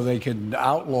 And so they could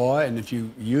outlaw, and if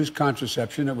you used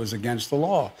contraception, it was against the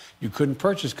law. You couldn't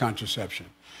purchase contraception.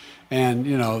 And,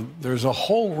 you know, there's a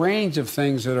whole range of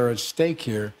things that are at stake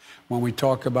here when we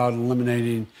talk about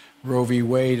eliminating Roe v.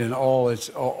 Wade and all the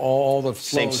flows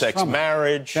same-sex from it.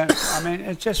 marriage. I mean,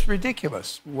 it's just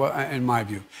ridiculous, in my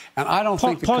view. And I don't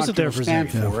think the country will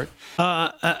stand for it.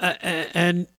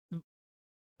 And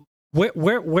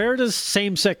where does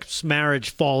same-sex marriage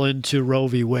fall into Roe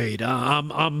v. Wade?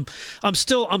 I'm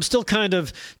still kind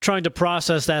of trying to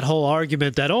process that whole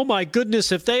argument that, oh my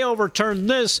goodness, if they overturn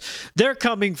this, they're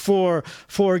coming for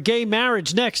gay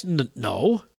marriage next.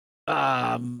 No.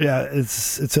 Yeah,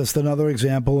 it's just another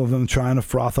example of them trying to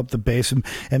froth up the base and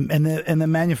the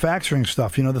manufacturing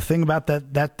stuff. You know, the thing about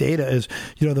that data is,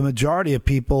 you know, the majority of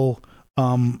people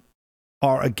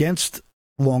are against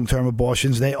long-term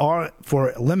abortions. They are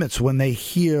for limits when they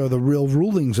hear the real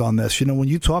rulings on this. You know, when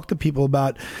you talk to people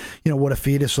about, you know, what a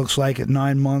fetus looks like at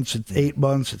 9 months, at 8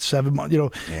 months, at 7 months, you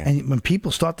know, and when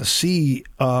people start to see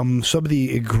some of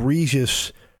the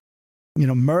egregious, you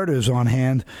know, murders on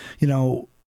hand, you know,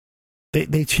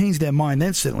 they change their mind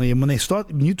instantly. And when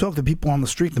you talk to people on the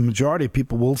street, the majority of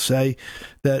people will say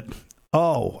that,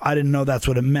 oh, I didn't know that's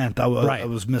what it meant. I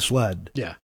was misled.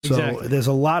 Yeah. So exactly. There's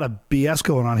a lot of BS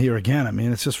going on here again. I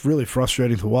mean, it's just really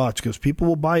frustrating to watch because people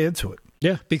will buy into it.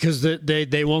 Yeah, because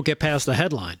they won't get past the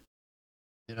headline.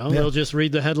 You know, they'll just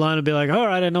read the headline and be like, all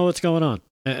right, I know what's going on.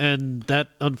 And that,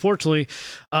 unfortunately,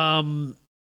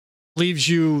 leaves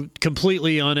you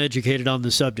completely uneducated on the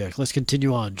subject. Let's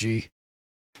continue on, G.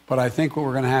 But I think what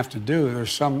we're going to have to do,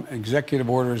 there's some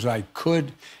executive orders I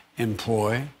could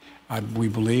employ. We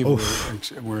believe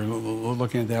we're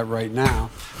looking at that right now.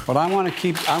 But I want to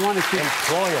keep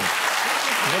employing.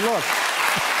 But look,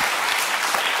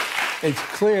 it's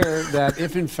clear that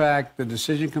if, in fact, the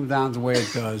decision comes down the way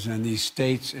it does and these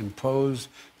states impose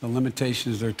the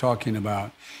limitations they're talking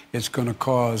about, it's going to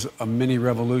cause a mini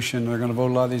revolution. They're going to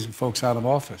vote a lot of these folks out of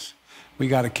office. We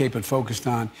got to keep it focused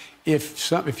on if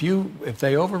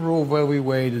they overrule Roe v.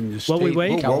 Wade in the state. Roe v.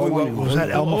 Wade? Was that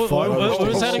Elmer Fudd? What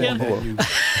was that again? You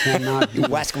cannot do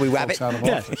Wascally Rabbit. out of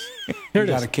office. Here You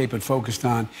got to keep it focused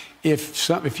on if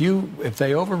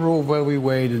they overrule Roe v.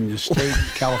 Wade in the state,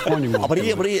 California won't do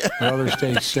it. But other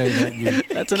states say that you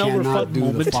That's an Elmer cannot Fudd do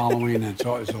moment. the following. It's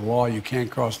a law. You can't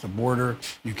cross the border.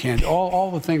 You can't all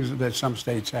the things that some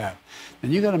states have.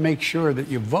 And you got to make sure that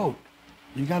you vote.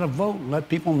 You got to vote and let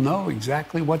people know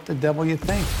exactly what the devil you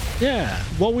think. Yeah,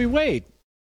 well, we wait.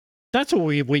 That's what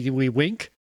we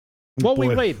wink. Well,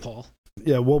 we wait, Paul.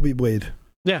 Yeah, Roe v. Wade.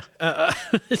 Yeah,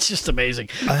 it's just amazing.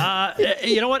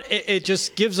 You know what? It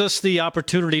just gives us the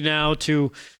opportunity now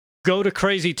to go to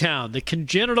Crazy Town. The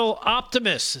congenital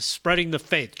optimist is spreading the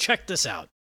faith. Check this out.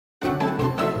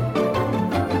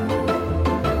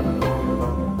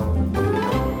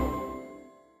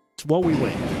 It's what we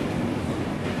wait.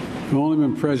 I've only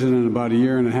been president about a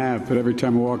year and a half, but every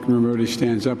time I walk in the room, everybody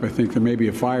stands up. I think there may be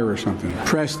a fire or something.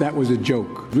 Press, that was a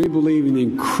joke. We believe in the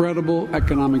incredible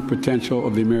economic potential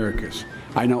of the Americas.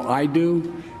 I know I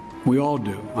do. We all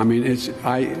do. I mean,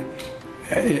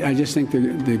 I just think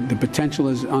the potential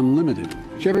is unlimited.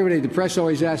 Everybody, the press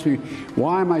always asks me,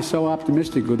 why am I so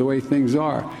optimistic with the way things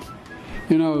are?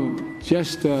 You know,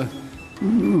 just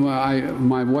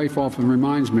my wife often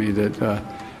reminds me that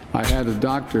I had a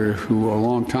doctor who a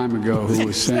long time ago who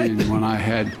was saying when I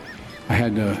had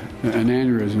an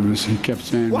aneurysm, he kept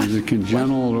saying, is it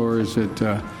congenital or is it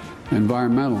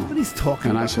environmental? What he's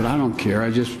talking and I said, I don't care.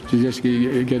 You just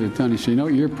get it done. He said, you know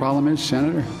what your problem is,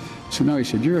 Senator? I said, no. He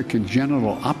said, you're a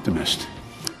congenital optimist.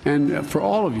 And for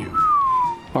all of you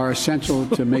are essential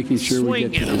to making sure we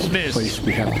get to this place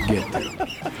we have to get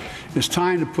to. It's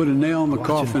time to put a nail in the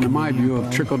coffin, in my view, of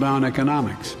trickle-down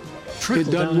economics. It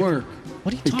doesn't work.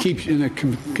 What are you It keeps in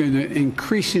an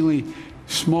increasingly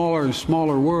smaller and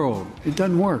smaller world. It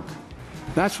doesn't work.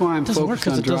 That's why I'm focused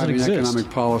on driving economic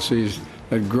policies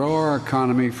that grow our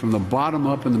economy from the bottom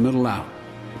up and the middle out.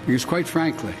 Because quite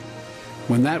frankly,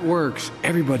 when that works,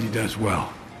 everybody does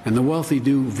well. And the wealthy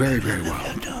do very, very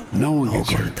well. No one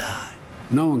gets hurt.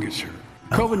 No one gets hurt.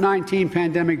 COVID-19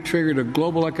 pandemic triggered a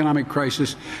global economic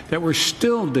crisis that we're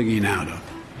still digging out of.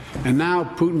 And now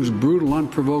Putin's brutal,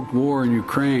 unprovoked war in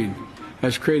Ukraine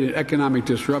has created economic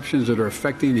disruptions that are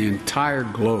affecting the entire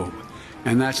globe.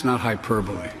 And that's not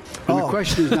hyperbole. And the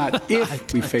question is not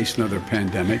if we face another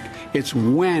pandemic, it's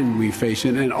when we face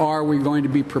it, and are we going to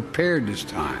be prepared this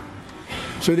time?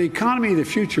 So the economy of the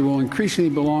future will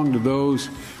increasingly belong to those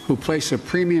who place a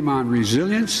premium on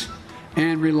resilience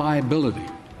and reliability,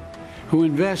 who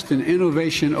invest in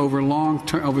innovation over the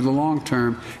long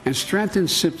term and strengthen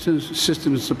systems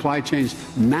and supply chains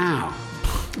now.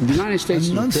 The United States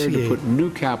is prepared to put new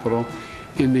capital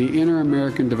in the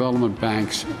Inter-American Development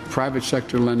Bank's private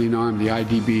sector lending arm, the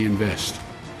IDB Invest,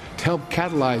 to help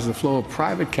catalyze the flow of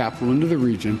private capital into the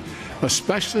region,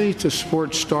 especially to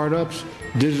support startups,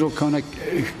 digital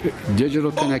connectivity,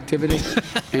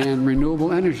 and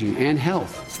renewable energy and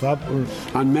health.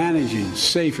 On managing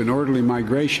safe and orderly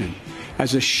migration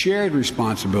as a shared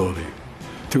responsibility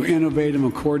through innovative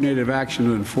and coordinated action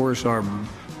to enforce our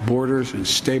borders and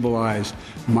stabilize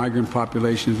migrant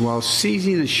populations while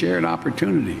seizing a shared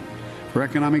opportunity for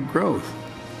economic growth.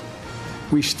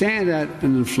 We stand at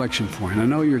an inflection point. I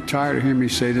know you're tired of hearing me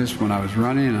say this when I was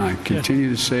running, and I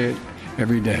continue to say it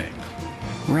every day.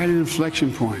 We're at an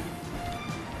inflection point.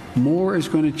 More is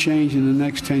going to change in the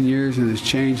next 10 years than has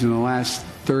changed in the last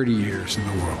 30 years in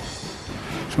the world.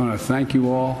 So I want to thank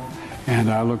you all,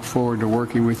 and I look forward to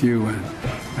working with you.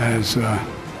 And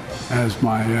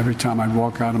every time I'd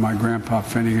walk out of my grandpa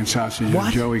Finnegan's house, he'd go,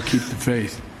 Joey, keep the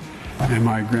faith. And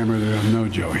my grandmother would go, no,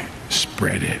 Joey,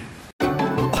 spread it.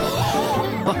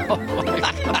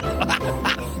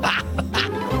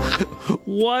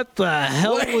 What the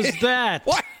hell was that?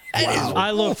 What? Wow.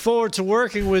 I look forward to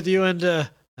working with you and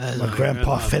my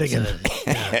grandpa Finnegan.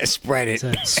 Spread it.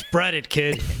 Spread it,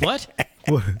 kid. What?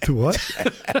 What?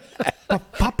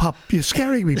 Pop, you're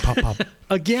scaring me, Pop.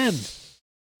 Again.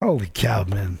 Holy cow,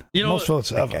 man! You know,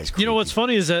 what's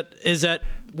funny is that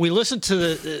we listen to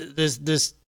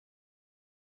this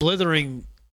blithering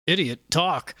idiot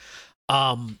talk,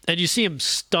 and you see him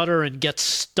stutter and get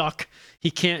stuck.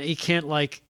 He can't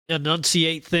like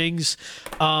enunciate things.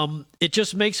 It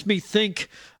just makes me think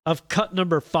of cut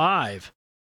number 5.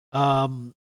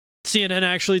 CNN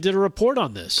actually did a report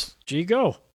on this.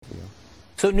 Go.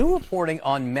 So new reporting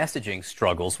on messaging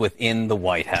struggles within the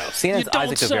White House. CNN's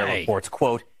Isaac Dever reports,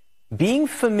 quote, being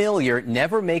familiar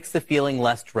never makes the feeling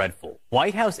less dreadful.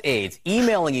 White House aides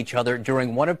emailing each other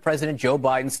during one of President Joe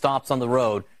Biden's stops on the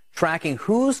road, tracking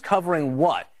who's covering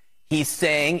what he's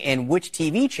saying and which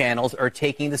TV channels are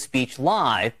taking the speech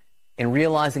live, and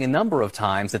realizing a number of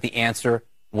times that the answer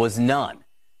was none.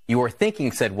 You are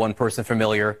thinking, said one person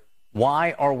familiar,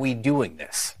 why are we doing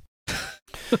this?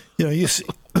 You see,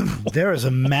 there is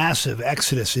a massive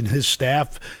exodus in his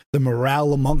staff. The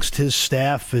morale amongst his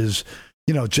staff is,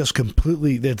 just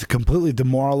completely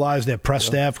demoralized, their press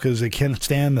staff, because they can't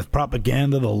stand the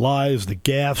propaganda, the lies, the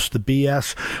gaffes, the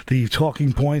BS, the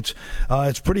talking points.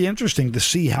 It's pretty interesting to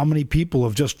see how many people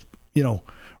have just,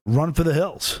 run for the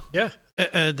hills. Yeah.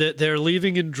 They're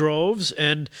leaving in droves,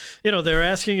 and, they're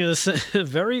asking us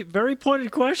very, very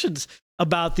pointed questions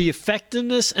about the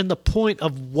effectiveness and the point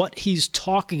of what he's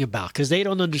talking about, because they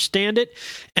don't understand it.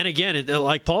 And again,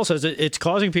 like Paul says, it's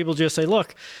causing people to just say,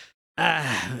 look,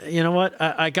 you know what?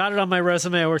 I got it on my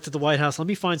resume. I worked at the White House. Let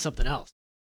me find something else.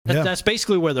 That's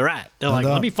basically where they're at. They're like,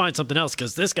 let me find something else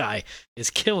because this guy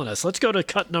is killing us. Let's go to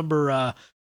cut number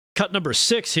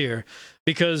 6 here,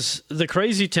 because the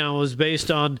Crazy Town was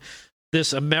based on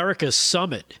this America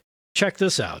Summit. Check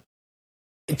this out.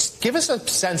 Give us a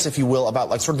sense, if you will, about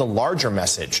sort of the larger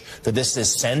message that this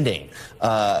is sending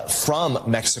from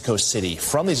Mexico City,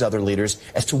 from these other leaders,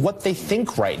 as to what they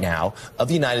think right now of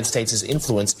the United States'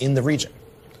 influence in the region.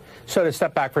 So to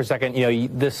step back for a second,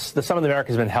 the Summit of America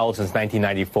has been held since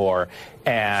 1994,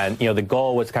 and the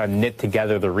goal was to kind of knit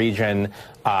together the region,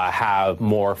 have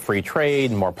more free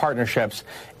trade, more partnerships,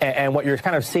 and what you're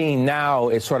kind of seeing now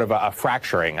is sort of a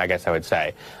fracturing, I guess I would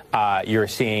say. You're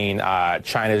seeing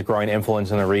China's growing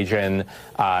influence in the region.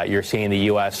 You're seeing the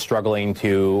U.S. struggling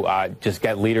to just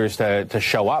get leaders to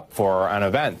show up for an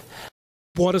event.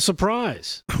 What a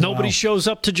surprise. Nobody shows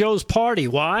up to Joe's party.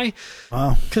 Why?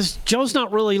 Wow. Because Joe's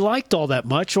not really liked all that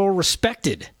much or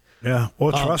respected. Yeah,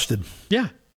 or trusted. Yeah.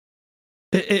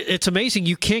 It's amazing.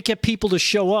 You can't get people to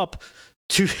show up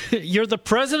to... You're the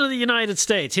president of the United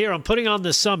States. Here, I'm putting on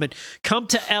this summit. Come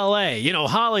to L.A.,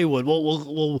 Hollywood.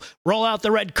 We'll roll out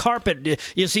the red carpet.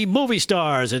 You see movie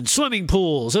stars and swimming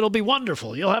pools. It'll be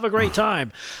wonderful. You'll have a great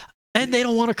time. And they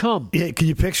don't want to come. Yeah, can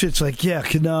you picture? It's like,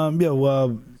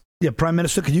 Prime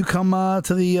Minister, can you come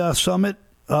to the summit?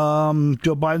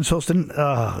 Joe Biden's hosting.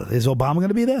 Is Obama going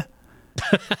to be there?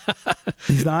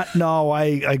 He's not? No,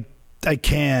 I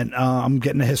can't. I'm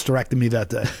getting a hysterectomy that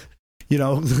day. You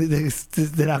know,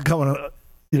 they're not coming.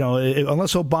 You know,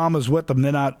 unless Obama's with them,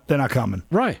 they're not coming.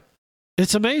 Right.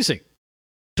 It's amazing.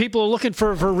 People are looking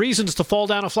for reasons to fall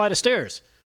down a flight of stairs.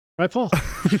 Right, Paul?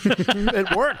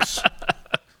 It works.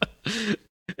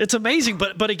 It's amazing.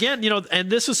 But again, you know, and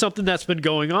this is something that's been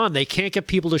going on. They can't get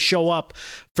people to show up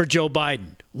for Joe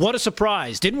Biden. What a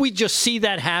surprise. Didn't we just see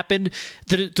that happen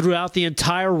throughout the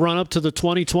entire run-up to the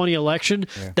 2020 election?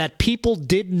 Yeah. That people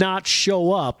did not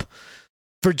show up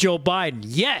for Joe Biden.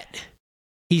 Yet,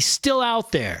 he's still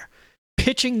out there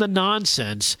pitching the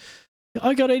nonsense.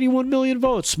 I got 81 million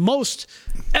votes. Most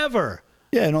ever.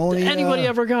 Yeah, and only anybody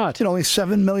ever got. You know, only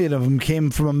 7 million of them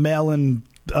came from a mail-in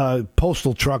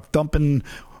postal truck dumping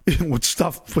with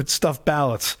stuffed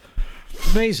ballots.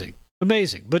 Amazing.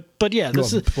 But yeah,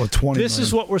 this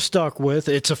is what we're stuck with.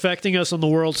 It's affecting us on the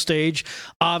world stage.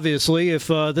 Obviously, if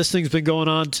this thing's been going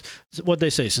on, what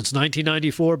they say, since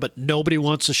 1994, but nobody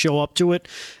wants to show up to it.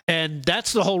 And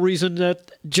that's the whole reason that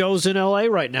Joe's in L.A.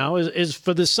 right now is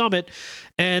for this summit.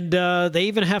 And they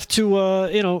even have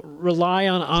to, rely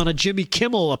on a Jimmy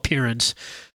Kimmel appearance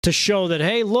to show that,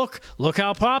 hey, look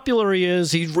how popular he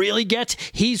is. He really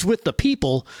he's with the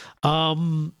people.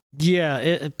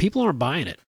 People aren't buying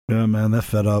it. Yeah, man, they're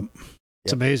fed up.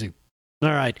 It's amazing.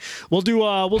 All right, we'll do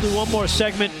one more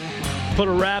segment, put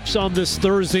a wraps on this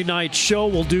Thursday night show.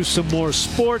 We'll do some more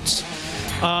sports.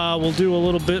 We'll do a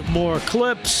little bit more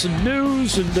clips and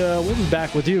news, and we'll be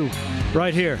back with you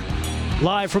right here,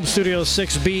 live from Studio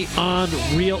 6B on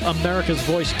Real America's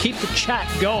Voice. Keep the chat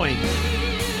going.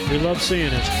 We love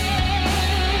seeing it.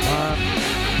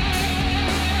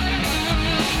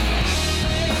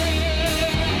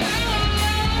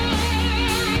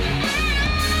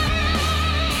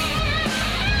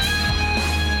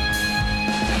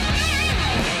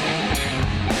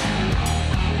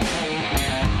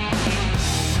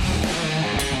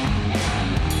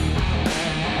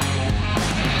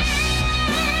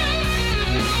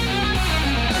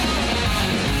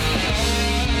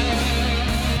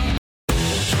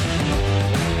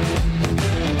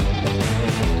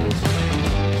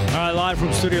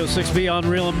 From Studio 6B on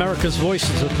Real America's Voice.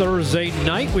 It's a Thursday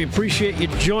night. We appreciate you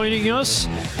joining us.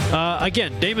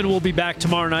 Again, Damon will be back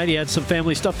tomorrow night. He had some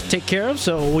family stuff to take care of,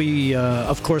 so we,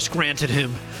 of course, granted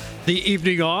him the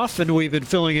evening off, and we've been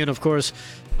filling in, of course,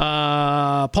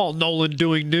 Paul Nolan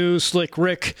doing news, Slick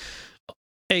Rick,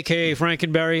 a.k.a.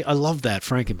 Frankenberry. I love that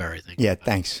Frankenberry thing. Yeah,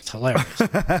 thanks. It's hilarious.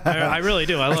 I really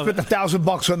do. I spent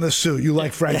 $1,000 on this suit. You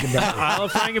like Frankenberry. I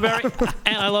love Frankenberry,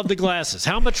 and I love the glasses.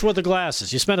 How much were the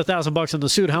glasses? You spent $1,000 on the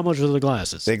suit. How much were the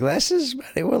glasses? The glasses?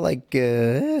 They were like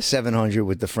 $700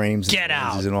 with the frames. Get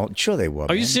out. And all. Sure they were.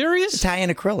 Are you serious?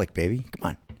 Italian acrylic, baby.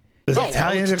 Come on.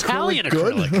 Italian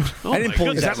acrylic. Oh, I didn't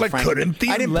pull these out of I didn't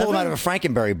pull them out of a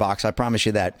Frankenberry box. I promise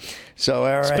you that. So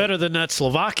all right. It's better than that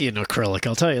Slovakian acrylic.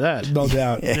 I'll tell you that. No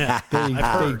doubt. Yeah,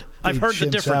 I've heard the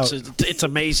difference. It's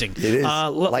amazing. It is.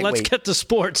 Let's get to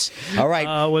sports. All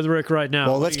right. With Rick right now.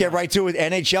 Well, let's get right to it.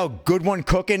 NHL, good one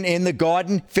cooking in the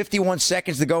Garden. 51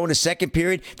 seconds to go in the second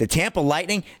period. The Tampa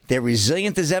Lightning, they're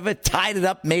resilient as ever. Tied it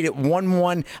up, made it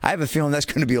 1-1. I have a feeling that's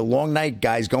going to be a long night,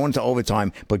 guys, going to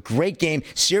overtime. But great game.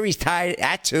 Series tied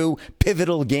at 2.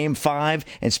 Pivotal game 5.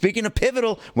 And speaking of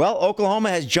pivotal, well,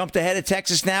 Oklahoma has jumped ahead of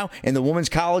Texas now in the Women's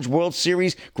College World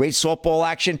Series. Great softball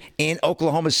action in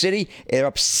Oklahoma City. They're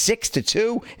up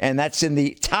 6-2, and that's in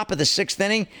the top of the 6th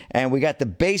inning. And we got the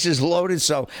bases loaded,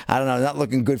 so I don't know, not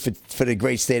looking good for the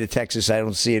great state of Texas. I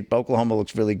don't see it. Oklahoma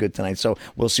looks really good tonight, so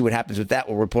we'll see what happens with that.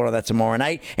 We'll report on that tomorrow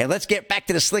night. And let's get back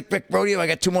to the Slick Rick Rodeo. I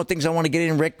got 2 more things I want to get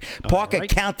in, Rick. Parker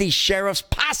County Sheriff's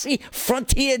Posse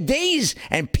Frontier Days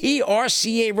and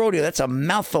PRCA Rodeo. That's a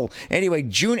mouthful. Anyway,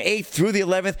 June 8th through the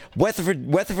 11th,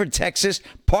 Weatherford, Texas.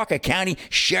 Parker County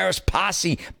Sheriff's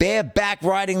Posse. Bareback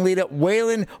riding leader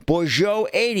Waylon Bourgeau,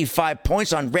 85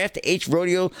 points on Raft H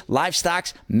Rodeo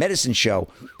Livestock's Medicine Show.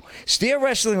 Steer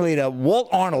wrestling leader Walt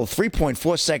Arnold,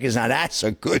 3.4 seconds. Now that's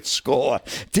a good score.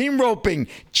 Team roping,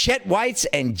 Chet Whites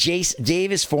and Jace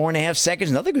Davis, 4.5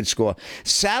 seconds. Another good score.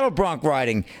 Saddle bronc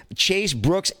riding, Chase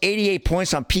Brooks, 88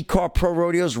 points on P-Car Pro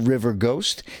Rodeo's River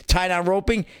Ghost. Tie-down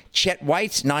roping, Chet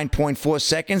Whites, 9.4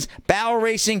 seconds. Barrel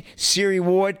racing, Siri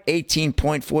Ward,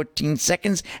 18.14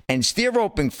 seconds. And steer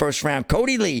roping, first round,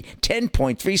 Cody Lee,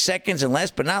 10.3 seconds. And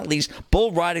last but not least,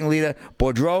 bull riding leader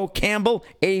Boudreaux Campbell,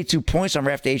 82 points on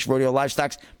Raft H Rodeo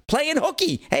Livestock's playing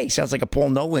hooky. Hey, sounds like a Paul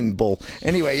Nolan bull.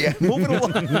 Anyway, yeah, moving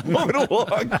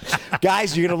along.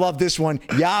 Guys, you're going to love this one.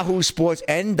 Yahoo Sports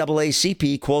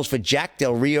NAACP calls for Jack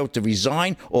Del Rio to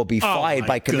resign or be fired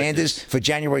by Commanders for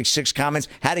January 6 comments.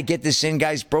 How to get this in,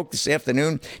 guys, broke this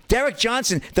afternoon. Derek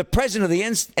Johnson, the president of the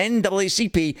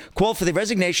NAACP, called for the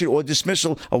resignation or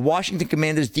dismissal of Washington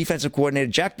Commanders defensive coordinator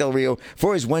Jack Del Rio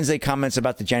for his Wednesday comments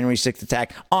about the January 6th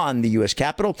attack on the U.S.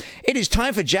 Capitol. It is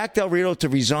time for Jack Del Rio to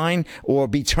resign or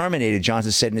be terminated,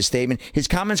 Johnson said in a statement. His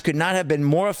comments could not have been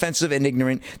more offensive and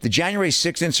ignorant. The January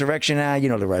 6th insurrection, you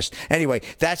know the rest. Anyway,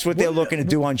 that's what they're looking to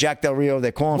do on Jack Del Rio.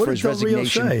 They're calling for his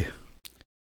resignation. What did Del Rio say?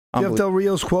 Do you have Del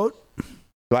Rio's quote?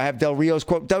 Do I have Del Rio's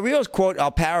quote? Del Rio's quote, I'll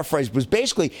paraphrase, was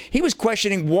basically, he was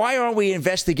questioning, why aren't we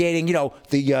investigating,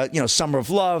 the Summer of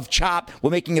Love, CHOP?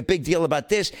 We're making a big deal about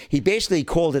this. He basically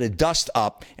called it a dust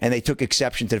up, and they took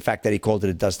exception to the fact that he called it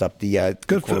a dust up.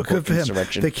 Good for him.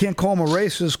 They can't call him a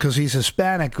racist because he's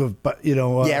Hispanic,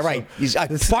 yeah, right. So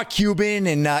he's part Cuban,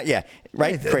 and yeah.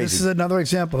 Right, crazy. This is another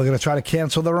example. They're going to try to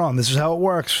cancel their own. This is how it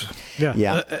works. Yeah.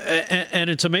 And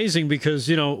it's amazing because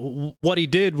what he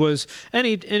did was, and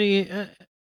he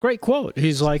great quote.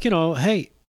 He's like, hey,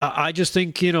 I just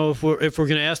think if we're going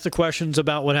to ask the questions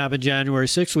about what happened January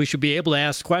 6th, we should be able to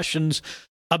ask questions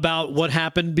about what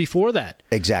happened before that.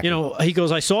 Exactly. He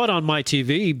goes, I saw it on my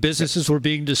TV. Businesses were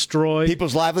being destroyed.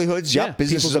 People's livelihoods. Yep.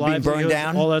 Businesses are being burned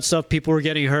down. All that stuff. People were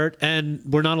getting hurt, and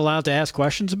we're not allowed to ask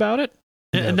questions about it.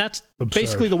 And that's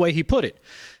basically the way he put it.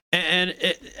 And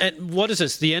what is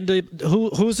this? The end?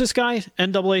 Who's this guy?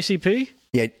 NAACP?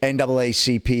 Yeah,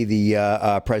 NAACP,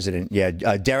 the president. Yeah,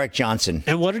 Derek Johnson.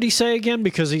 And what did he say again?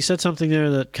 Because he said something there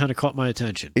that kind of caught my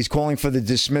attention. He's calling for the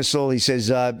dismissal. He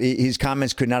says his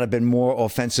comments could not have been more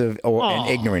offensive and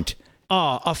ignorant.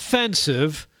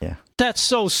 Offensive? Yeah. That's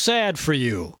so sad for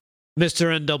you,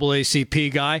 Mr.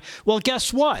 NAACP guy. Well,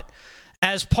 guess what?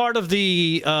 As part of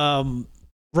the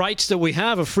rights that we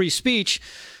have of free speech,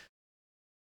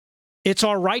 it's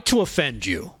our right to offend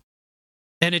you.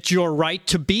 And it's your right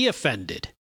to be offended.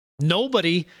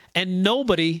 Nobody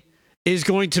is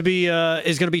going to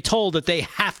be told that they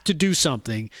have to do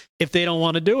something if they don't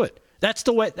want to do it. That's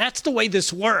the way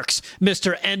this works,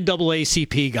 Mr.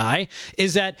 NAACP guy,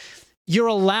 is that you're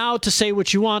allowed to say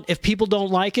what you want. If people don't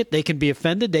like it, they can be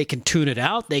offended. They can tune it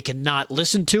out. They can not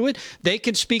listen to it. They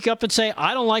can speak up and say,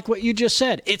 I don't like what you just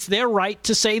said. It's their right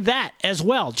to say that as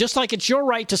well. Just like it's your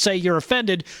right to say you're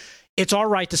offended, it's our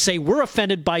right to say we're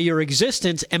offended by your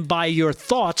existence and by your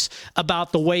thoughts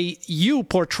about the way you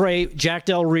portray Jack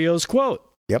Del Rio's quote.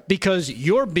 Yep. Because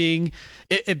you're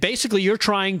basically you're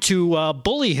trying to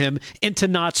bully him into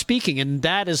not speaking, and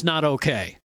that is not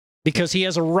okay. Because he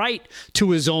has a right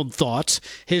to his own thoughts,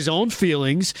 his own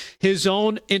feelings, his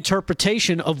own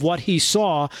interpretation of what he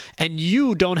saw, and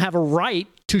you don't have a right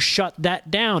to shut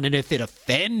that down. And if it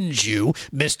offends you,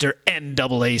 Mr.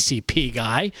 NAACP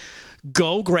guy,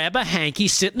 go grab a hanky,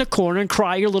 sit in a corner, and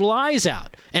cry your little eyes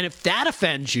out. And if that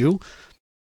offends you,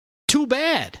 too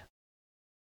bad.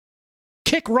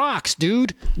 Kick rocks,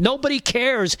 dude. Nobody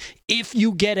cares if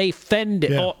you get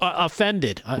offended. Right.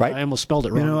 I almost spelled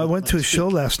it wrong. I went to a show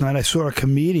last night. I saw a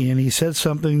comedian. He said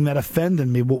something that offended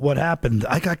me. What happened?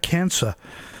 I got cancer.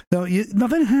 No,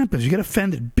 nothing happens. You get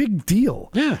offended. Big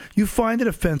deal. Yeah. You find it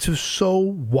offensive, so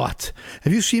what?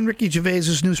 Have you seen Ricky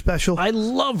Gervais's new special? I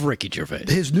love Ricky Gervais.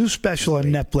 His new special on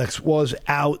Netflix was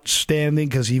outstanding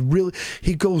because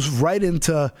he goes right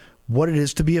into what it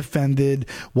is to be offended,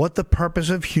 what the purpose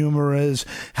of humor is,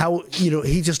 how,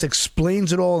 he just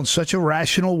explains it all in such a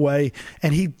rational way,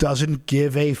 and he doesn't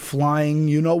give a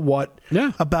flying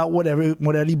about what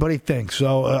anybody thinks.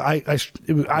 So I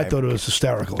thought it was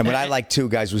hysterical. And what I liked too,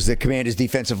 guys, was the Commanders'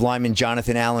 defensive lineman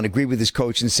Jonathan Allen agreed with his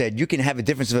coach and said, you can have a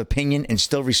difference of opinion and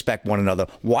still respect one another.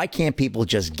 Why can't people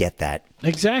just get that?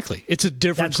 Exactly. It's a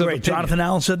difference of opinion. Jonathan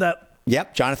Allen said that?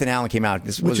 Yep, Jonathan Allen came out.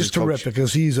 Which is terrific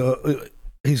because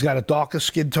he's got a darker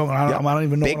skin tone. I don't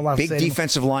even know what I'm allowed to say. Big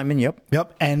defensive lineman, yep.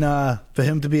 Yep, and for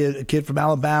him to be a kid from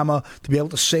Alabama, to be able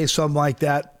to say something like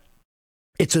that,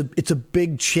 it's a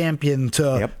big champion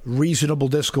to reasonable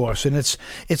discourse. And it's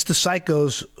the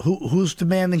psychos who's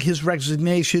demanding his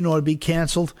resignation or to be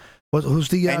canceled. Who's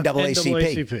the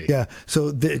NAACP? Yeah,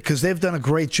 so because they've done a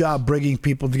great job bringing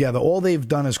people together. All they've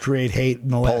done is create hate in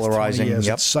the last 20 years.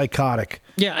 It's psychotic.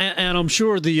 Yeah, and I'm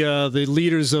sure the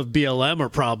leaders of BLM are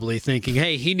probably thinking,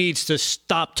 hey, he needs to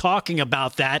stop talking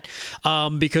about that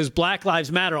because Black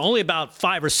Lives Matter. Only about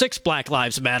 5 or 6 Black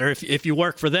Lives Matter if you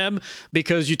work for them,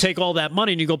 because you take all that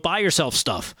money and you go buy yourself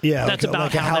stuff. Yeah, that's about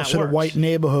like how a house that in works. a white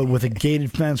neighborhood with a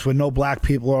gated fence where no black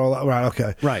people are allowed. Right,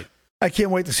 okay. Right. I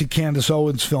can't wait to see Candace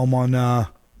Owens' film on the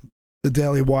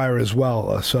Daily Wire as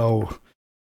well. So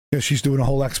She's doing a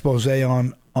whole expose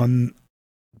on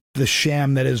the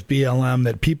sham that is BLM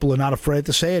that people are not afraid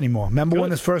to say anymore. Remember when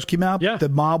this first came out? Yeah. The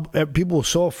mob, people were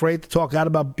so afraid to talk out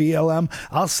about BLM.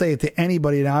 I'll say it to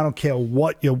anybody, and I don't care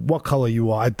what color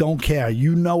you are. I don't care.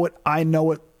 You know it. I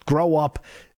know it. Grow up.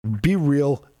 Be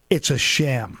real. It's a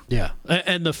sham. Yeah.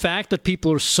 And the fact that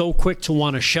people are so quick to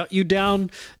want to shut you down,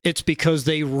 it's because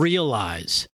they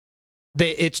realize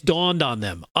it's dawned on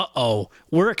them.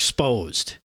 We're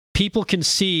exposed. People can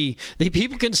see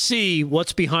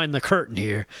what's behind the curtain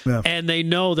here, and they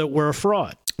know that we're a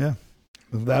fraud. Yeah,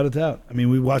 without a doubt. I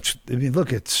mean,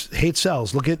 look, it's hate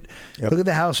sells. Look at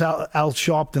the house Al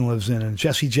Sharpton lives in, and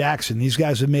Jesse Jackson. These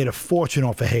guys have made a fortune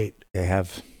off of hate. They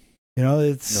have.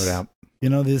 It's no doubt.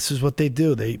 This is what they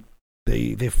do.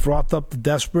 They froth up the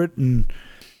desperate, and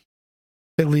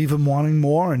they leave them wanting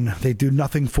more, and they do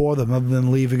nothing for them other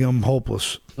than leaving them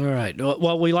hopeless. All right.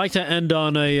 Well, we like to end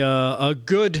on a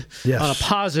good, on a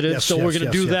positive, so we're going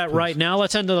to do that right now.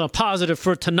 Let's end on a positive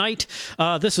for tonight.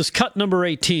 This is cut number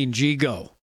 18. G,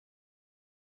 go.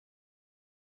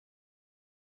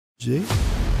 G?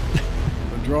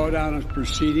 Drawdown is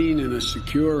proceeding in a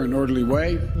secure and orderly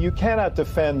way. You cannot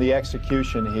defend the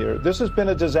execution here. This has been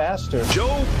a disaster.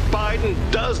 Joe Biden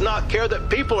does not care that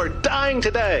people are dying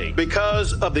today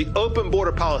because of the open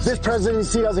border policy. This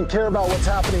presidency doesn't care about what's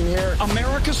happening here.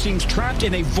 America seems trapped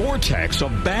in a vortex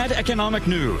of bad economic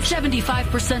news.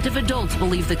 75% of adults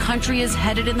believe the country is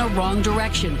headed in the wrong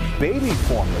direction. Baby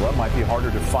formula might be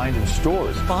harder to find in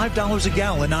stores. $5 a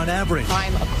gallon on average.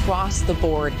 Crime across the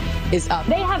board is up.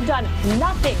 They have done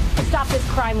nothing to stop this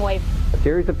crime wave. A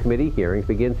series of committee hearings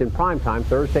begins in primetime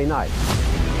Thursday night.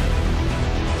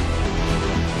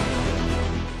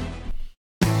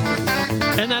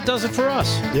 And that does it for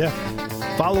us. Yeah.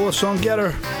 Follow us on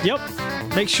Getter. Yep.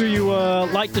 Make sure you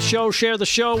like the show, share the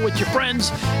show with your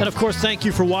friends. And, of course, thank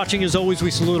you for watching. As always, we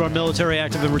salute our military,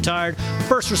 active, and retired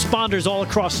first responders all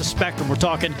across the spectrum. We're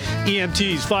talking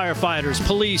EMTs, firefighters,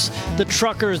 police, the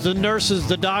truckers, the nurses,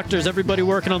 the doctors, everybody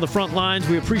working on the front lines.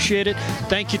 We appreciate it.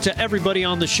 Thank you to everybody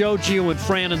on the show, Gio and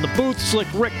Fran in the booth, Slick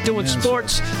Rick doing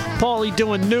sports, Paulie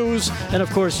doing news, and, of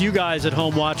course, you guys at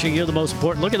home watching. You're the most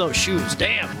important. Look at those shoes.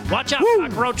 Damn. Watch out,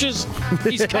 cockroaches.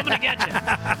 He's coming to get you.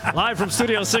 Live from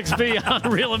Studio 6B on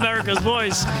Real America's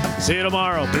Voice. See you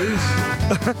tomorrow.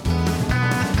 Peace.